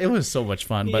there. It was so much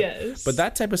fun. But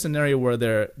that type of scenario where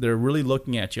they're really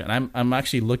looking at you, and I'm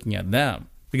actually looking at them.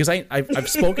 Because I've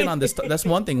spoken on this. That's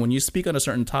one thing. When you speak on a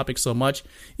certain topic so much,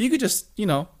 you could just,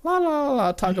 la, la,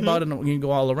 la, talk about it and you can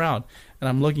go all around. And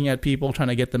I'm looking at people, trying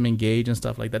to get them engaged and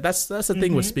stuff like that. That's the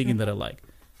thing with speaking that I like.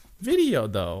 Video,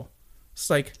 though, it's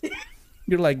like,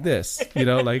 you're like this,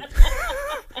 like...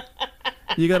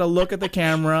 You got to look at the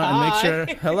camera and make sure,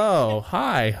 hello,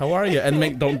 hi, how are you?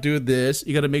 And don't do this.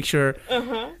 You got to make sure,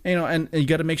 and you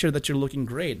got to make sure that you're looking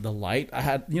great. The light, I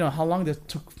had, how long it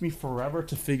took me forever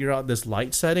to figure out this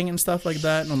light setting and stuff like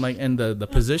that. And I'm like, and the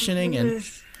positioning, and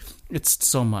it's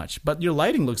so much. But your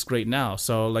lighting looks great now.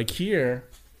 So like here,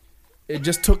 it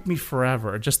just took me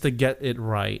forever just to get it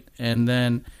right. And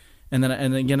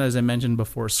again, as I mentioned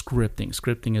before, scripting.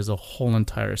 Scripting is a whole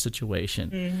entire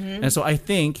situation. And so I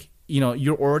think,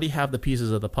 you already have the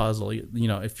pieces of the puzzle.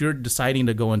 If you're deciding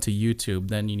to go into YouTube,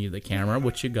 then you need the camera,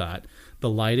 which you got. The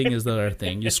lighting is the other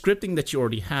thing. Your scripting that you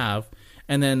already have.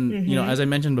 And then, as I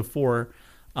mentioned before,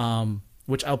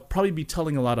 which I'll probably be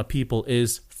telling a lot of people,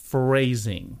 is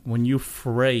phrasing. When you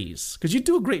phrase, because you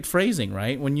do a great phrasing,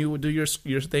 right? When you do your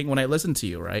thing, when I listen to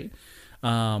you, right?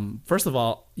 First of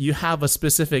all, you have a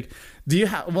specific,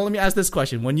 let me ask this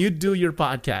question. When you do your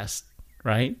podcast,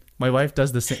 right? My wife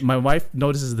does the same. My wife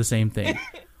notices the same thing.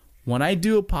 When I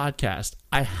do a podcast,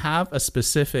 I have a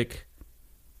specific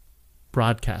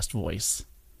broadcast voice.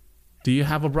 Do you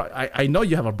have I know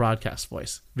you have a broadcast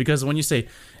voice, because when you say,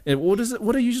 what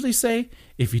do you usually say?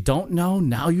 If you don't know,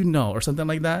 now you know, or something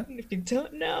like that. If you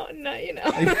don't know, now you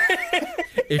know.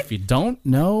 If you don't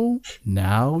know,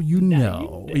 now you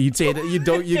know. You'd say that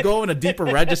you go in a deeper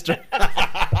register.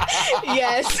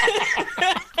 Yes.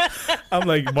 I'm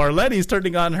like, Marlene's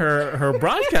turning on her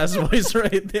broadcast voice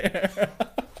right there.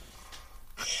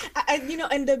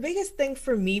 and the biggest thing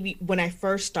for me when I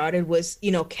first started was,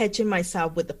 catching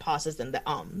myself with the pauses and the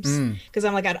ums. Because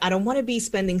I'm like, I don't want to be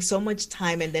spending so much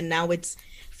time, and then now it's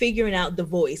figuring out the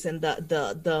voice and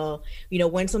the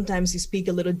when sometimes you speak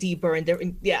a little deeper and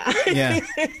different. Yeah.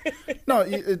 No,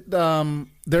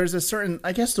 there's a certain,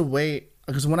 I guess, the way,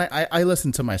 because when I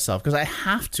listen to myself, because I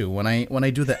have to when I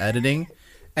do the editing,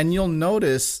 and you'll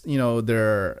notice,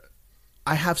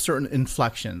 I have certain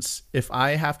inflections. If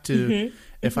I have to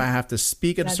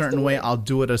speak a certain way, I'll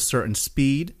do it at a certain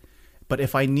speed. But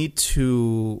if I need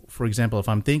to, for example, if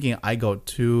I'm thinking, I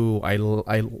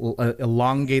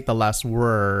elongate the last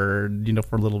word,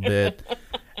 for a little bit,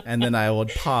 and then I would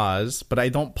pause. But I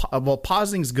don't. Well,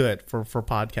 pausing's good for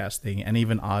podcasting and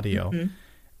even audio.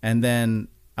 And then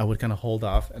I would kind of hold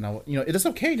off, and it is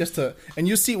okay just to. And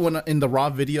you see when in the raw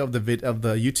video of the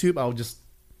YouTube, I would just,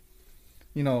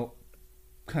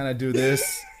 kind of do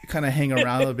this, kind of hang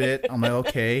around a bit. I'm like,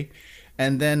 okay,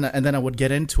 and then I would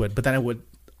get into it. But then I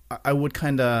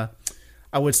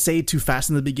would say too fast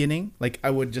in the beginning. Like I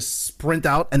would just sprint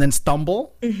out and then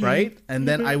stumble, right? And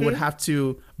then I would have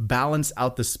to balance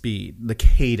out the speed. The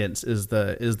cadence is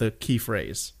the key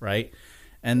phrase, right?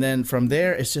 And then from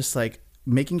there, it's just like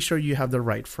making sure you have the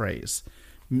right phrase,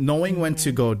 knowing when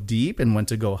to go deep and when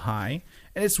to go high.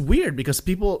 And it's weird because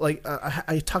people like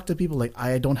I talk to people like,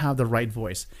 I don't have the right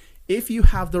voice. If you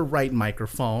have the right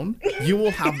microphone, you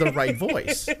will have the right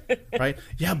voice, right?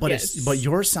 Yeah, but but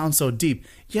yours sounds so deep.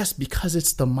 Yes, because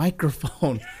it's the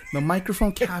microphone. The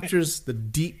microphone captures the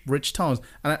deep, rich tones.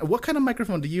 And what kind of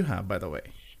microphone do you have, by the way?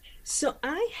 So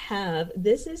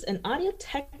this is an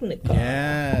Audio-Technica.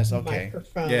 Yes, okay.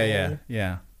 Microphone.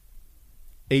 Yeah.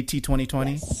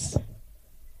 AT2020? Yes.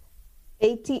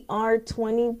 ATR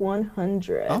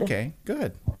 2100. Okay,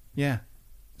 good. Yeah.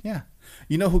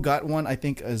 You know who got one? I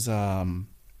think is in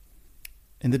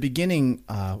the beginning.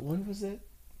 What was it?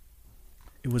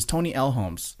 It was Tony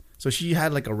Elholmes. So she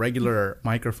had like a regular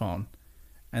microphone,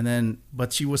 and then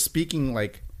but she was speaking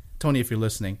like Tony. If you're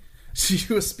listening,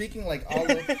 she was speaking like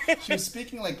she was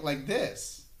speaking like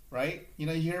this, right? You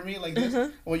hear me like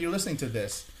this. Well, you're listening to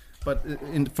this, but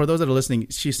for those that are listening,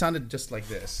 she sounded just like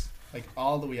this. Like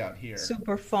all the way out here,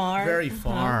 super far, very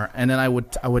far. And then I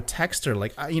would text her,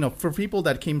 like for people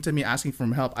that came to me asking for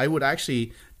help, I would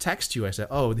actually text you. I said,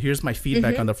 "Oh, here's my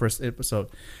feedback on the first episode,"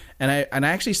 and I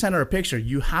actually sent her a picture.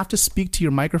 You have to speak to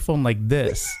your microphone like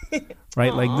this,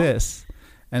 right, like this.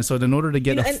 And so, in order to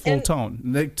get a full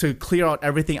tone, to clear out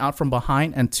everything out from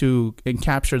behind and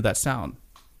capture that sound.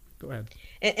 Go ahead.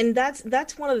 And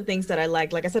that's one of the things that I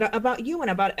like I said about you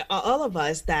and about all of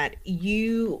us, that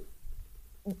you.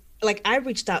 Like I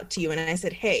reached out to you and I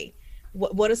said, hey,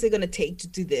 what is it going to take to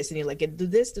do this? And you're like, do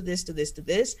this, do this, do this, do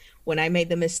this. When I made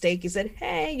the mistake, you said,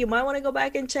 hey, you might want to go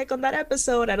back and check on that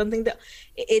episode. I don't think that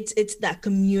it's that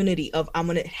community of I'm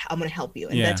gonna help you.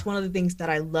 And that's one of the things that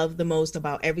I love the most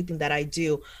about everything that I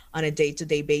do on a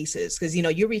day-to-day basis. Because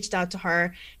you reached out to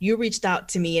her, you reached out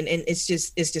to me, and it's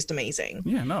just amazing.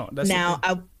 Yeah, no. That's now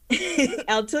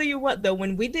I'll tell you what though,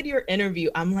 when we did your interview,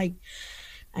 I'm like,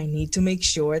 I need to make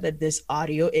sure that this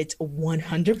audio, it's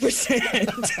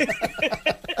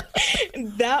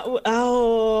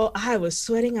 100%. I was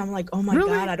sweating. I'm like, oh my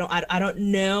God, I don't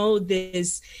know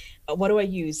this. What do I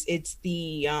use? It's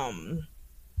the, I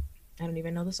don't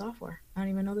even know the software. I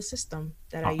don't even know the system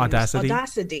that I use.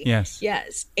 Audacity.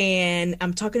 Yes. And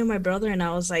I'm talking to my brother and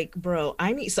I was like, bro,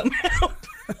 I need some help.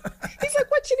 He's like,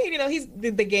 what you need? He's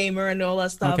the gamer and all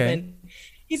that stuff. Okay. And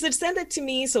he said, send it to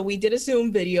me. So we did a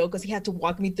Zoom video because he had to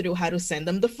walk me through how to send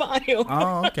them the file.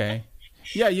 Oh, okay.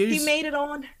 Yeah, he made it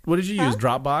on. What did you use?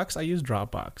 Dropbox? I use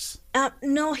Dropbox.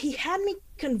 No, he had me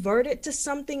convert it to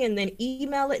something and then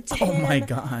email it to him. Oh my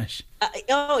gosh.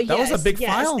 Yes. That was a big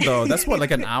file though. That's what,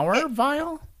 like an hour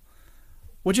file?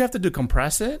 What'd you have to do?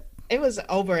 Compress it? It was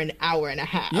over an hour and a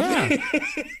half.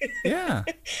 Yeah.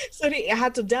 So I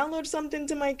had to download something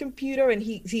to my computer, and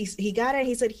he got it.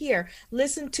 He said, "Here,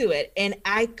 listen to it." And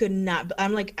I could not.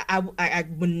 I'm like, I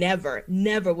would never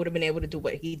would have been able to do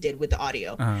what he did with the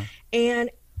audio. And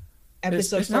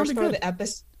first part of the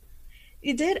episode.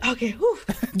 You did? Okay. Whew.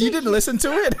 You didn't listen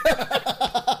to it?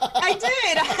 I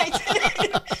did.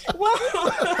 Well,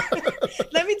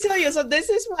 let me tell you. So this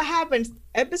is what happens.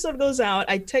 Episode goes out.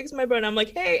 I text my brother. I'm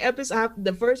like, hey,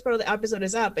 the first part of the episode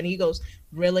is up. And he goes,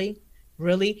 really?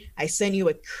 I sent you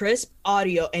a crisp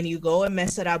audio and you go and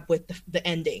mess it up with the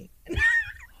ending.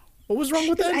 What was wrong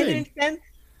with the ending?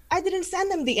 I didn't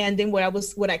send him the ending where I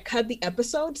cut the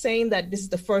episode saying that this is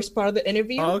the first part of the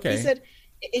interview. Oh, okay. He said,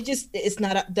 it's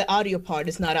not up, the audio part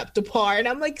is not up to par. And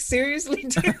I'm like, seriously,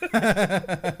 dude?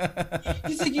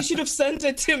 He's like, you should have sent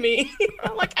it to me.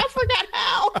 I'm like, I forgot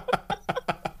how.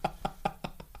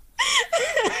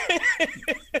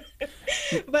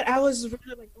 But I was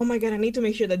really like, oh my God, I need to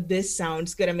make sure that this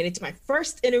sounds good. I mean, it's my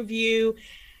first interview.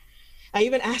 I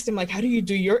even asked him, like, how do you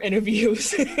do your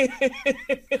interviews?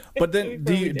 But then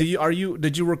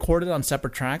did you record it on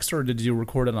separate tracks, or did you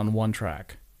record it on one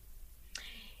track?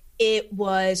 It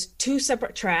was two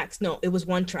separate tracks. No, it was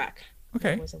one track.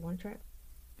 Okay. Was it one track?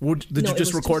 Did you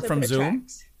just record from Zoom?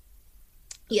 Tracks.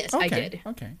 Yes, okay. I did.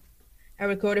 Okay. I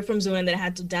recorded from Zoom, and then I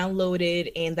had to download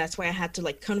it, and that's why I had to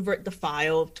like convert the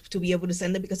file to be able to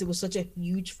send it, because it was such a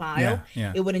huge file.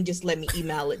 Yeah. It wouldn't just let me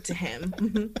email it to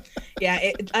him.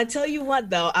 Yeah, I tell you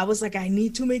what though, I was like, I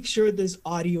need to make sure this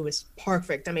audio is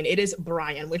perfect. I mean, it is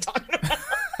Brian we're talking about.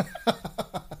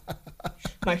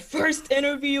 My first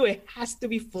interview, it has to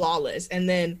be flawless. And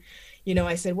then,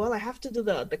 I said, well, I have to do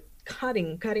the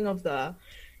cutting of the,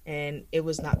 and it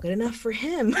was not good enough for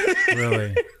him.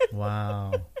 Really?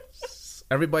 Wow.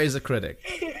 Everybody's a critic.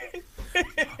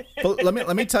 But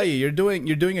let me tell you, you're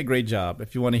doing a great job.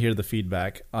 If you want to hear the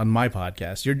feedback on my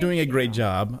podcast, you're doing a great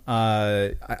job.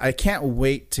 I can't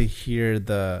wait to hear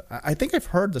I think I've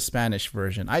heard the Spanish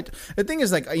version. The thing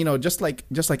is, like,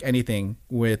 just like anything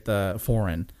with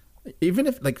foreign, even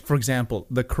if, like, for example,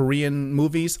 the Korean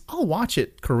movies, I'll watch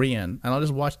it Korean and I'll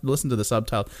just listen to the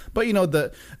subtitle. But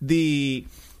the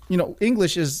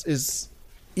English is.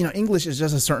 English is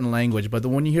just a certain language, but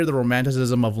when you hear the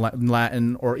romanticism of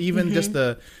Latin, or even just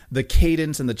the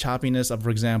cadence and the choppiness of, for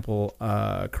example,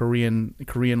 Korean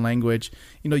language,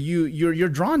 you're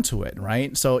drawn to it,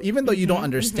 right? So even though you don't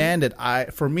understand it,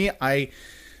 for me,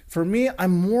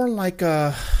 I'm more like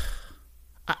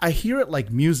I hear it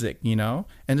like music, and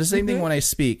the same thing when I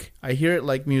speak. I hear it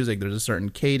like music. There's a certain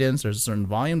cadence, there's a certain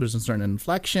volume, there's a certain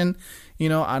inflection,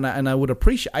 and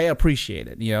I appreciate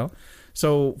it,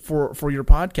 So for your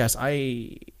podcast,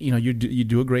 you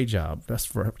do a great job.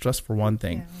 Just for one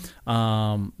thing,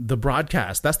 the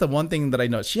broadcast, that's the one thing that I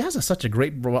know. She has such a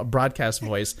great broadcast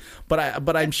voice,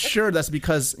 but I'm sure that's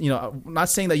because I'm not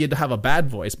saying that you have a bad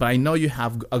voice, but I know you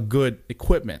have a good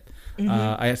equipment.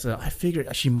 I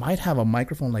figured she might have a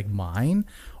microphone like mine,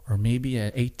 or maybe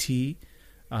an AT.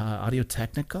 Audio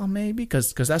Technica, maybe,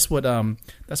 because that's what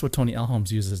Tony L.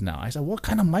 Holmes uses now. I said, what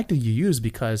kind of mic do you use?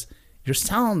 Because your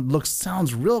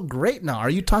sounds real great now. Are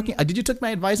you talking? Did you take my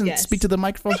advice and speak to the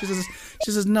microphone? She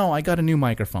says, no, I got a new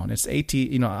microphone. It's AT,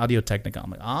 Audio Technica.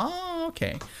 I'm like, oh,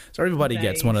 okay. So everybody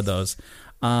gets one of those.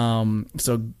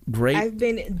 So great. I've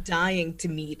been dying to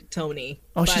meet Tony.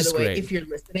 Oh, by she's the way, great. If you're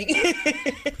listening,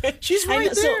 she's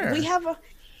right there. So we have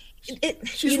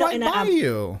she's right by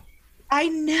you. I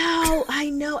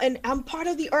know. And I'm part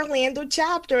of the Orlando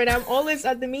chapter, and I'm always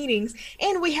at the meetings,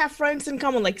 and we have friends in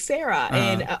common like Sarah.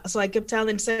 And so I kept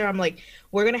telling Sarah, I'm like,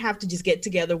 we're going to have to just get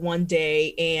together one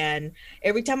day. And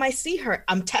every time I see her,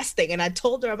 I'm testing. And I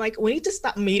told her, I'm like, we need to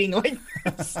stop meeting like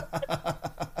this.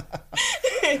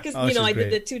 Because, I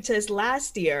did the 2 tests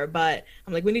last year, but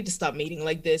I'm like, we need to stop meeting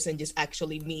like this and just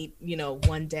actually meet,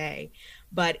 one day.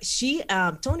 But she,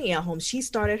 Tony L. Holmes, she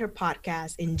started her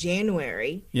podcast in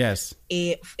January. Yes.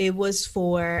 It was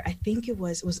for, I think it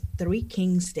was 3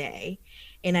 Kings Day.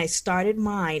 And I started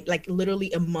mine like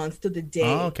literally a month to the day.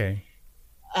 Oh, okay.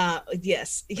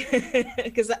 Yes.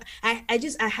 Because I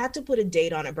had to put a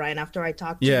date on it, Brian, after I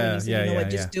talked to you. And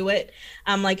you said, do it.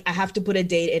 I'm like, I have to put a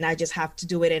date, and I just have to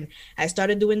do it. And I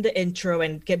started doing the intro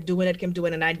and kept doing it.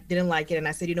 And I didn't like it. And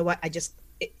I said, you know what?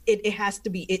 It has to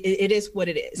be, it is what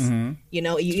it is. Mm-hmm.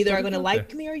 You either are going to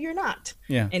like me or you're not.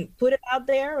 Yeah. And put it out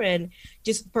there and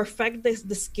just perfect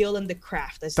the skill and the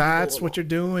craft. That's what you're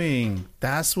doing.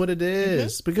 That's what it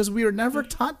is. Because we were never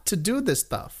taught to do this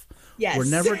stuff. Yes. We're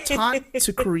never taught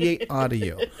to create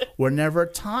audio. We're never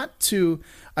taught to,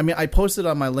 I posted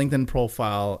on my LinkedIn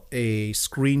profile a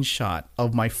screenshot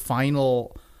of my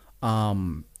final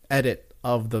edit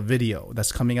of the video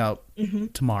that's coming out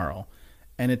tomorrow.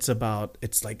 And it's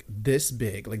like this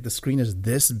big, like the screen is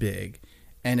this big,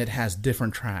 and it has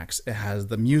different tracks. It has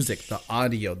the music, the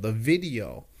audio, the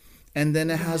video, and then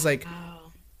it has like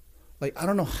I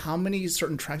don't know how many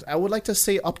certain tracks. I would like to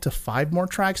say up to 5 more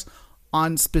tracks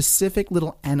on specific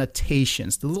little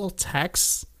annotations, the little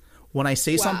texts. When I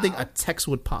say something, a text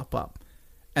would pop up.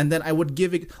 And then I would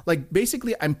give it, like,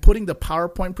 basically I'm putting the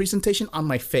PowerPoint presentation on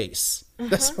my face.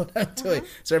 That's what I'm doing.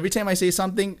 So every time I say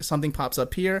something pops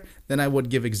up here, then I would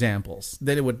give examples.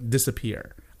 Then it would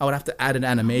disappear. I would have to add an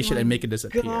animation and make it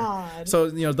disappear. God. So,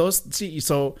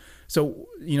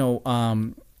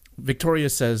 Victoria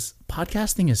says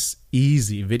podcasting is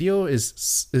easy. Video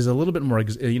is a little bit more, a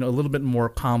little bit more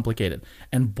complicated.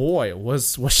 And boy,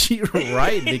 was she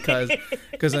right, because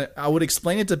I would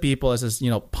explain it to people as this,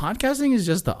 podcasting is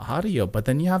just the audio, but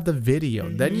then you have the video,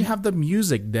 then you have the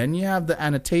music, then you have the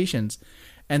annotations,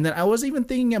 and then I was even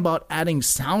thinking about adding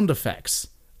sound effects.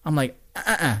 I'm like,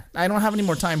 I don't have any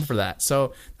more time for that.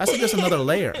 So that's just another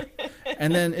layer.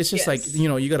 And then it's just like,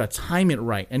 you got to time it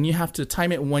right. And you have to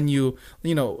time it when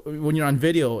when you're on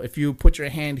video, if you put your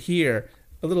hand here,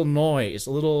 a little noise,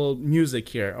 a little music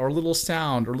here, or a little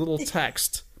sound, or a little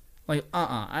text. Like,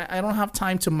 I don't have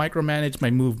time to micromanage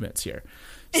my movements here.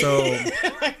 So,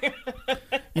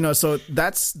 so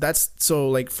that's so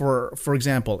like, for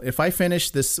example, if I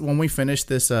finish this, when we finish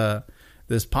this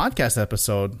podcast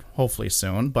episode, hopefully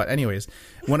soon. But anyways,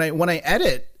 when I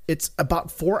edit, it's about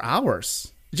 4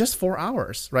 hours, just 4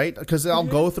 hours, right? Because I'll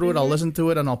go through it, I'll listen to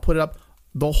it, and I'll put it up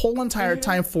the whole entire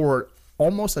time for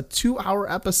almost a 2-hour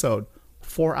episode,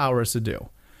 4 hours to do.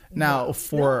 Now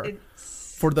for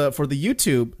the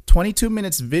YouTube, 22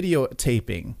 minutes video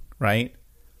taping, right?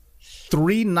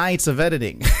 3 nights of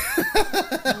editing.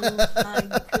 Oh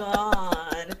my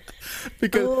God.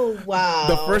 Because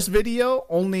the first video,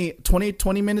 only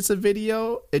 20 minutes of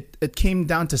video, it came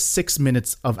down to 6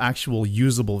 minutes of actual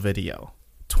usable video.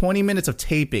 20 minutes of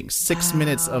taping, 6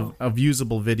 minutes of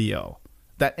usable video.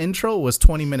 That intro was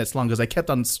 20 minutes long because I kept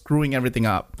on screwing everything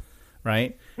up,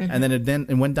 right? And then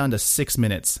it went down to 6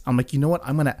 minutes. I'm like, you know what?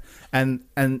 I'm going to...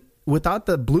 And without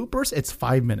the bloopers, it's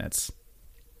 5 minutes.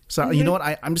 So you know what?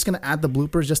 I'm just gonna add the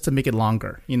bloopers just to make it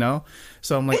longer,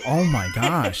 So I'm like, oh my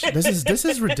gosh, this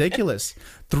is ridiculous.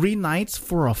 3 nights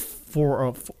for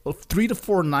 3 to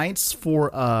 4 nights for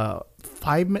a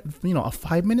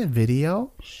 5-minute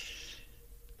video,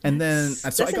 and then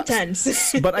so I got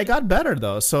intense. But I got better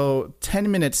though. So 10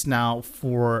 minutes now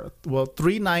for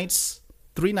 3 nights.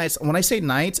 3 nights. When I say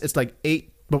nights, it's like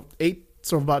 8.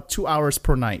 So about 2 hours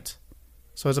per night.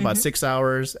 So it's about 6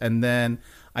 hours, and then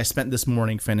I spent this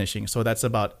morning finishing. So that's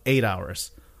about 8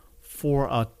 hours. For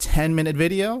a 10-minute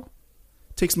video,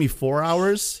 it takes me 4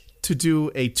 hours to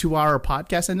do a 2-hour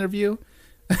podcast interview.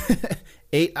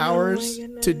 8 hours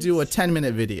to do a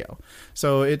 10-minute video.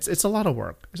 So it's a lot of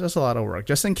work. It's just a lot of work.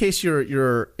 Just in case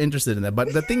you're interested in that.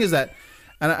 But the thing is that,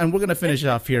 and we're gonna finish it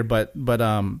off here. But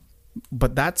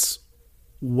that's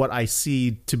what I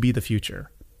see to be the future.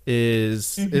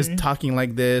 Is talking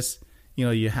like this.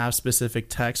 You have specific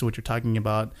text, what you're talking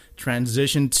about,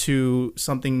 transition to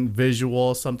something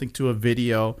visual, something to a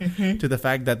video, to the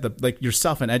fact that like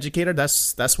yourself, an educator,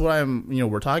 that's what I'm,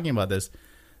 we're talking about this.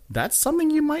 That's something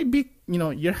you might be,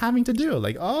 you're having to do.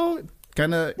 Like,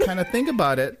 kind of think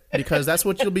about it, because that's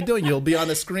what you'll be doing. You'll be on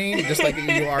the screen just like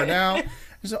you are now.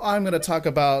 So I'm going to talk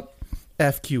about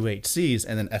FQHCs,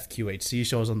 and then FQHC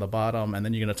shows on the bottom, and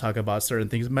then you're going to talk about certain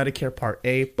things. Medicare Part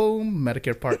A, boom,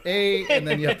 Medicare Part A, and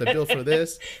then you have to bill for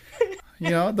this,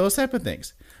 those type of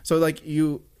things. So like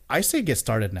I say get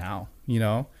started now,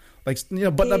 but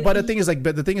the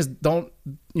thing is don't,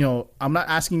 I'm not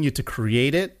asking you to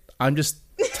create it. I'm just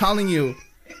telling you,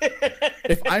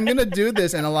 if I'm going to do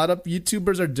this, and a lot of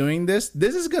YouTubers are doing this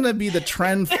is going to be the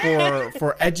trend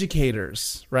for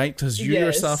educators, right? Because you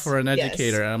yourself are an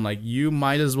educator. And I'm like, you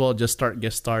might as well just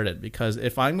get started. Because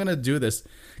if I'm going to do this,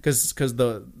 because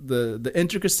the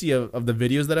intricacy of the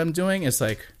videos that I'm doing is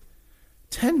like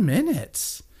 10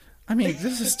 minutes. I mean,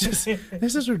 this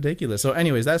is ridiculous. So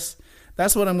anyways, that's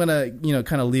what I'm going to,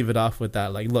 kind of leave it off with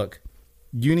that. Like, look,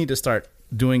 you need to start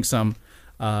doing some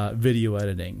video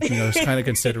editing, just kind of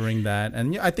considering that.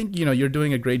 And I think, you're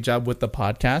doing a great job with the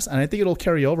podcast, and I think it'll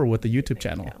carry over with the YouTube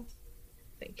channel.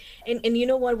 And you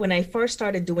know what, when I first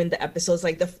started doing the episodes,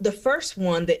 like the first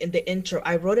one, in the intro,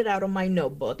 I wrote it out on my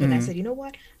notebook, and I said, you know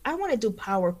what, I want to do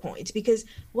PowerPoint, because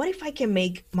what if I can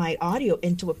make my audio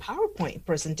into a PowerPoint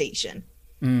presentation?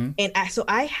 And so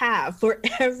I have, for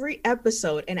every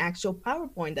episode, an actual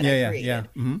PowerPoint that I created,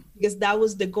 because that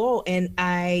was the goal. And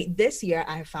this year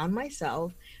I found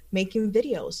myself making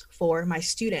videos for my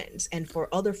students and for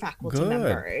other faculty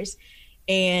members.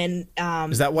 And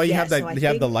is that why you have that? You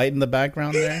have the light in the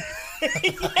background there?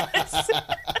 Yes.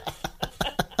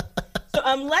 So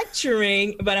I'm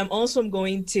lecturing, but I'm also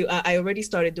going to. I already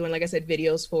started doing, like I said,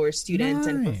 videos for students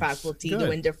and for faculty,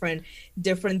 doing different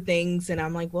things. And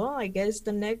I'm like, well, I guess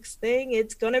the next thing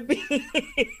it's gonna be.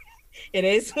 It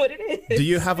is what it is. Do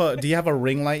you have a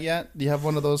ring light yet? Do you have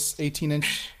one of those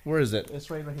 18-inch? Where is it?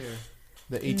 It's right here.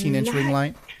 The 18-inch ring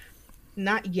light.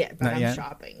 Not yet, but I'm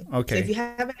shopping. Okay. So if you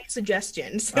have any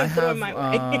suggestions, throw them my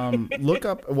way. Look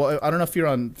up. Well, I don't know if you're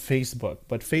on Facebook,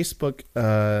 but Facebook.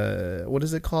 What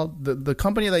is it called? The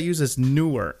company that uses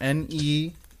Neewer,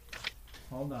 Neewer.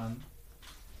 Hold on.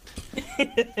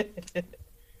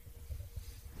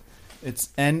 It's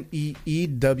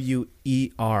Neewer.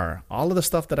 All of the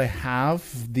stuff that I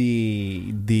have,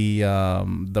 the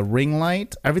ring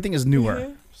light, everything is newer.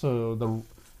 Mm-hmm. So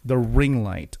the ring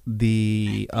light,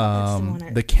 the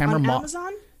camera on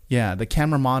Amazon? Yeah, the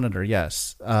camera monitor,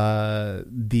 yes.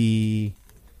 The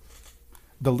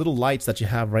little lights that you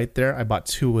have right there, I bought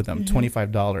 2 of them,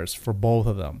 $25 for both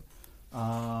of them.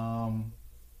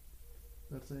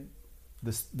 Let's see.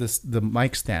 The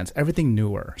mic stands, everything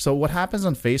newer. So what happens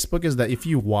on Facebook is that if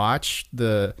you watch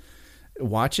it,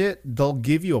 they'll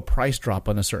give you a price drop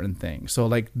on a certain thing. So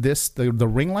like the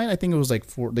ring light, I think it was like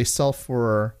they sell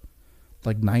for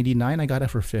like $99. I got it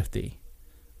for $50.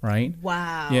 Right?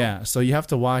 Wow. Yeah. So you have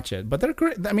to watch it, but they're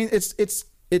great. I mean, it's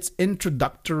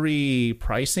introductory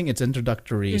pricing. It's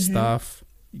introductory stuff.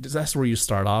 That's where you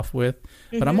start off with.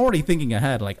 But I'm already thinking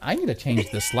ahead. Like, I need to change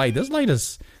this light. This light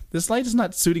is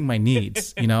not suiting my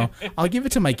needs. You know, I'll give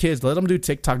it to my kids. Let them do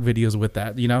TikTok videos with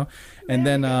that. You know, and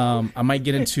then I might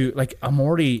get into like I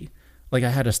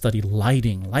had to study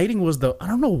lighting. Lighting was I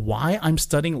don't know why I'm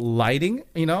studying lighting.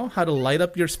 You know, how to light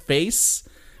up your face.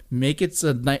 Make it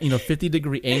a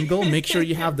 50-degree angle. Make sure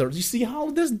you have you see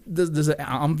how this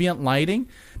ambient lighting.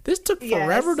 This took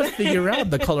forever to figure out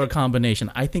the color combination.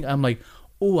 I think I'm like,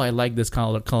 oh, I like this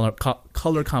color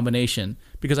combination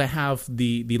because I have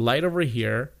the light over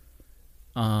here.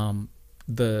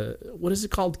 What is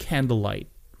it called? Candlelight,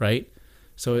 right?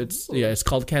 So it's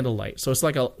called candlelight. So it's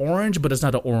like an orange, but it's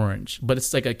not an orange, but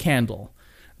it's like a candle.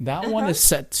 That one is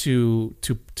set to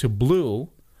blue.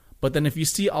 But then if you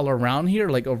see all around here,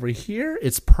 like over here,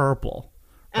 it's purple,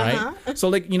 right? So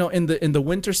like, in the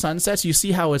winter sunsets, you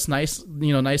see how it's nice,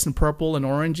 nice and purple and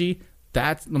orangey.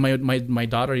 That's my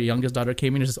daughter, youngest daughter,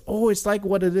 came in and says, "Oh, it's like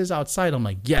what it is outside." I'm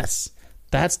like, yes,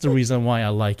 that's the reason why I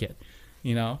like it,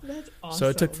 That's awesome. So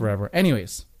it took forever.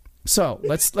 Anyways, so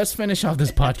let's finish off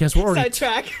this podcast. We're already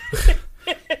sidetrack.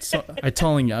 So I'm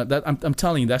telling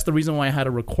you that's the reason why I had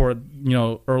to record,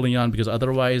 early on, because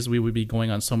otherwise we would be going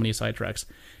on so many sidetracks.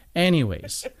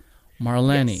 Anyways,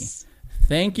 Marlene,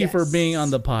 thank you for being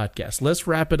on the podcast. Let's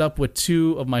wrap it up with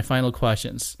 2 of my final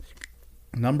questions.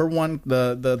 Number 1,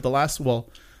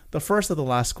 the first of the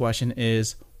last question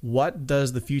is, what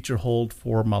does the future hold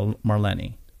for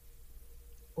Marlene?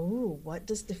 Oh, what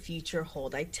does the future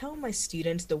hold? I tell my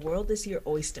students, the world is your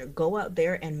oyster. Go out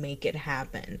there and make it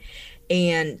happen.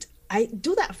 And I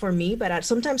do that for me, but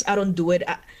sometimes I don't do it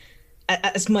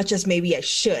as much as maybe I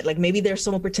should. Like maybe there's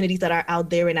some opportunities that are out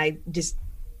there and I just,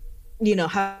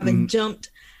 haven't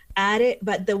jumped at it.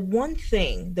 But the one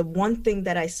thing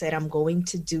that I said I'm going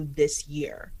to do this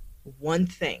year,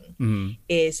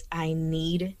 is I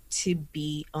need to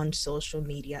be on social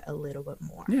media a little bit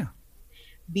more. Yeah.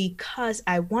 Because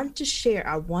I want to share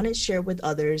with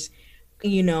others,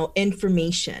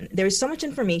 information. There's so much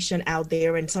information out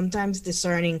there, and sometimes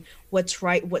discerning what's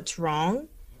right, what's wrong.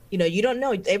 You don't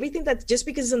know everything. That's just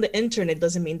because it's on the internet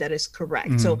doesn't mean that it's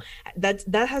correct. So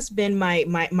that has been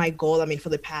my goal. I mean, for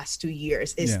the past 2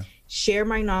 years is share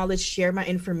my knowledge, share my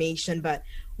information. But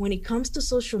when it comes to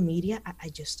social media, I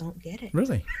just don't get it.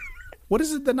 Really? What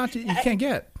is it that you can't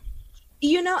get?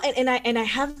 And I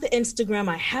have the Instagram,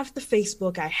 I have the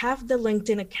Facebook, I have the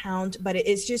LinkedIn account, but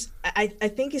it's just, I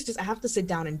think it's just, I have to sit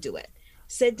down and do it.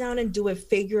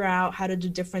 Figure out how to do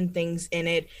different things in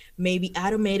it, maybe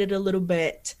automate it a little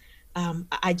bit.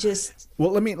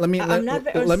 Let me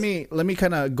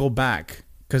kind of go back,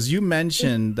 because you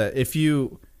mentioned that if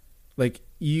you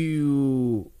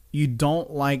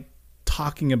don't like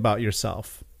talking about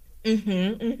yourself. Do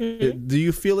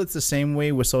you feel it's the same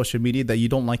way with social media, that you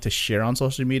don't like to share on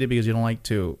social media because you don't like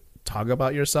to talk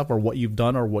about yourself or what you've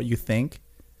done or what you think?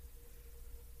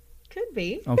 Could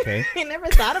be. Okay. I never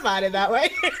thought about it that way.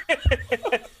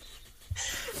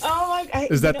 Oh my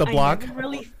God. Is that the block? I never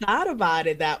really thought about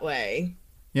it that way.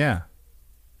 Yeah.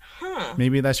 Huh.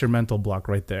 Maybe that's your mental block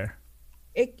right there.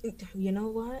 You know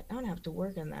what? I'm gonna have to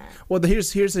work on that. Well,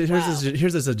 here's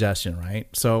a suggestion, right?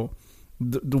 So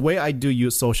the way I do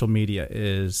use social media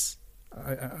is,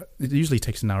 it usually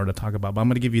takes an hour to talk about, but I'm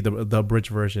going to give you the abridged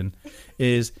version,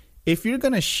 is if you're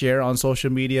going to share on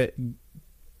social media,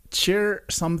 share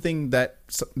something that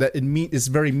is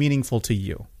very meaningful to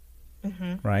you,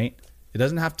 right? It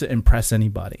doesn't have to impress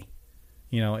anybody.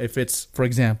 If it's, for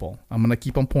example, I'm going to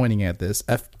keep on pointing at this,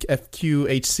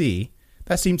 FQHC,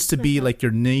 that seems to be like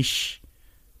your niche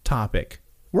topic.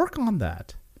 Work on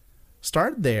that.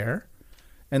 Start there.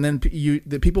 And then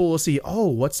the people will see, oh,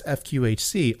 what's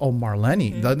FQHC? Oh,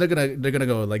 Marlene. They're gonna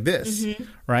go like this,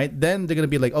 right? Then they're gonna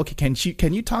be like, okay, can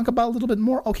you talk about a little bit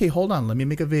more? Okay, hold on, let me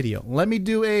make a video. Let me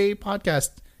do a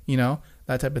podcast.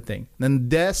 that type of thing. Then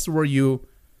that's where you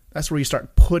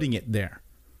start putting it there.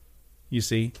 You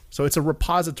see, so it's a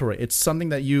repository. It's something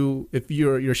that if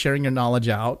you're sharing your knowledge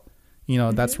out,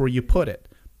 that's where you put it.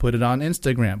 Put it on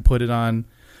Instagram. Put it on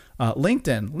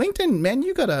LinkedIn. LinkedIn, man,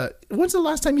 when's the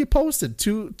last time you posted?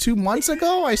 2 months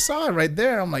ago? I saw it right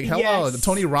there. I'm like, hello, Yes. the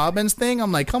Tony Robbins thing.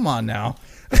 I'm like, come on now.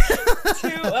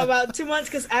 About 2 months,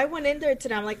 because I went in there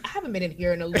today. I'm like, I haven't been in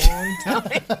here in a long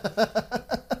time.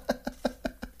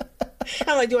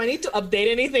 I'm like, do I need to update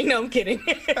anything? No, I'm kidding.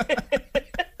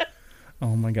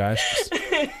 Oh my gosh.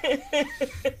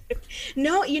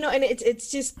 No, and it's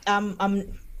just I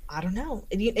don't know,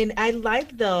 and I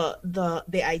like the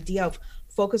idea of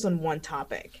focus on one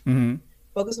topic,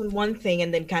 focus on one thing,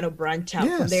 and then kind of branch out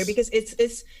from there, because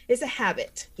it's a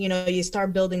habit. You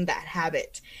start building that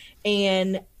habit,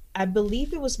 and I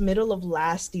believe it was middle of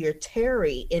last year,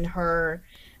 Terry in her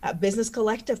Business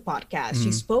Collective podcast,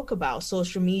 she spoke about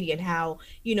social media and how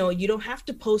you don't have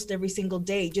to post every single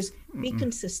day. Just be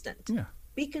consistent. Yeah.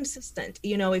 Be consistent.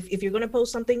 If you're going to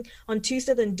post something on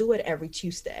Tuesday, then do it every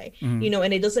Tuesday.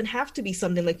 And it doesn't have to be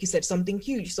something, like you said, something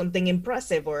huge, something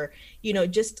impressive, or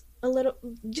just a little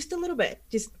bit.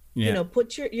 Just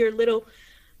put your little,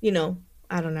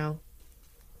 I don't know.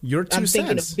 Your 2 I'm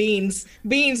cents. thinking of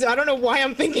beans. I don't know why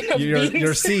I'm thinking of beans.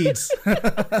 Your seeds.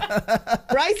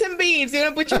 Rice and beans.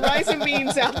 Put your rice and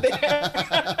beans out there.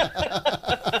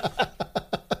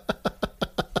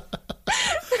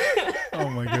 Oh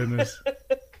my goodness.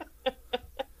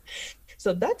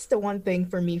 So that's the one thing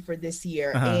for me for this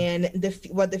year. And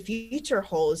what the future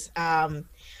holds,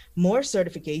 more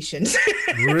certifications.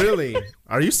 Really?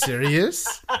 Are you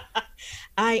serious?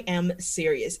 I am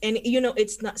serious. And,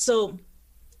 it's not so.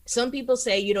 Some people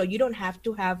say, you don't have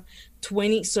to have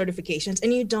 20 certifications,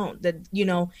 and you don't. That,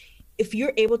 if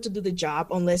you're able to do the job,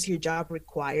 unless your job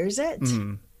requires it,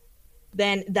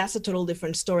 then that's a total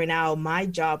different story. Now, my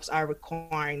jobs are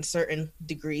requiring certain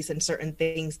degrees and certain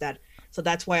things so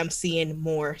that's why I'm seeing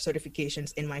more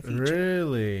certifications in my future.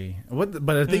 Really? But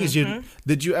the thing is,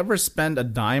 did you ever spend a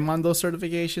dime on those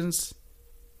certifications?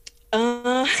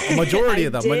 A majority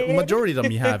of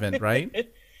them you haven't, right?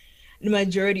 The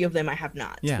majority of them I have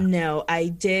not. Yeah. No, I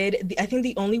did. I think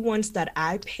the only ones that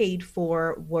I paid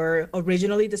for were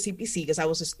originally the CPC, because that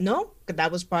was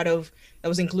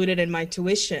included in my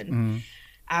tuition.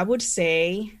 I would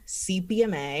say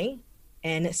CPMA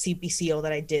and CPCO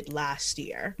that I did last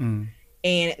year.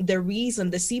 And the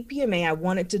reason, the CPMA, I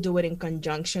wanted to do it in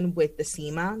conjunction with the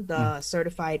CIMA, the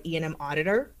Certified E&M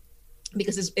Auditor,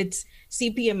 because it's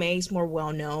CPMA is more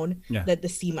well known than the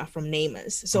CIMA from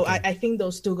NAMAS. So I think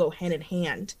those two go hand in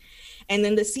hand. And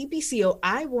then the CPCO,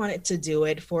 I wanted to do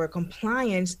it for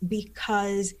compliance,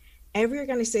 because every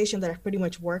organization that I've pretty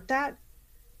much worked at,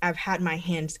 I've had my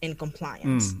hands in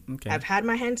compliance. I've had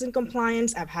my hands in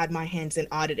compliance. I've had my hands in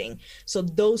auditing. So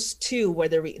those two were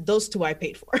those two I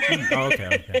paid for.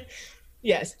 Okay.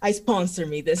 Yes, I sponsor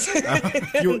me this.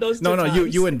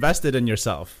 You invested in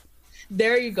yourself.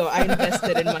 There you go. I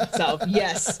invested in myself.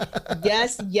 Yes.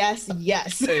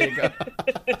 There you go.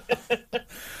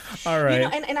 All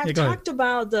right. And I've talked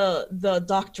about the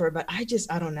doctorate, but I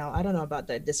don't know. I don't know about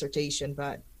that dissertation,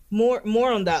 but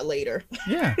more on that later.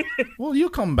 Yeah. Well, you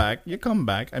come back.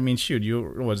 I mean,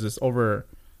 shoot, was this over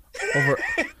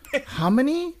how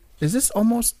many? Is this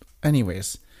almost?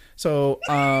 Anyways. So,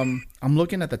 I'm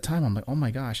looking at the time. I'm like, oh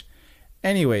my gosh.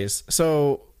 Anyways,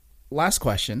 so last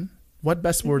question. What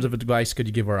best words of advice could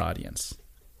you give our audience?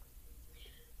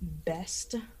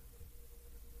 Best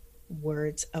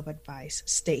words of advice.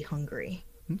 Stay hungry.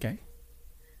 Okay.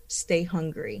 Stay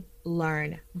hungry.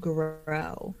 Learn.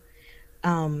 Grow.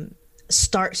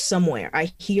 Start somewhere.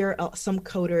 I hear some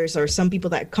coders or some people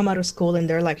that come out of school and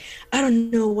they're like, I don't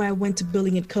know why I went to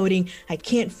billing and coding. I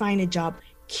can't find a job.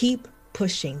 Keep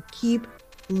pushing. Keep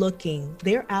looking.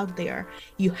 They're out there.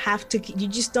 You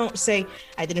just don't say,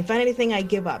 I didn't find anything, I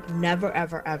give up. Never,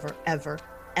 ever, ever, ever,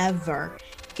 ever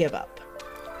give up.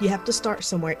 You have to start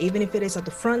somewhere, even if it is at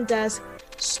the front desk.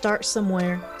 Start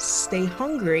somewhere. Stay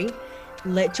hungry.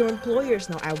 Let your employers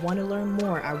know, I want to learn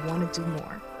more. I want to do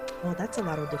more. Well, that's a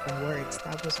lot of different words.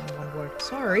 That wasn't one word.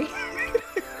 Sorry.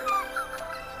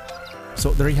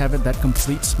 So there you have it. That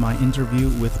completes my interview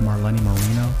with Marlene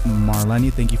Moreno.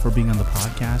 Marlene, thank you for being on the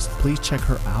podcast. Please check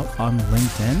her out on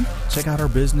LinkedIn. Check out her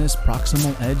business,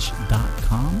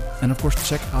 proximaledge.com. And of course,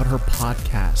 check out her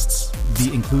podcasts.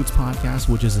 The Includes podcast,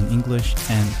 which is in English,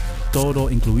 and Todo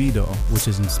Incluido, which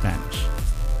is in Spanish.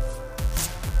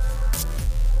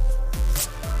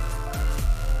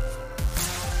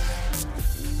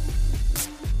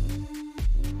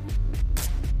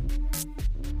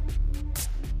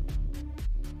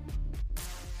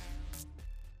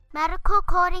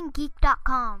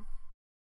 medicalcodinggeek.com.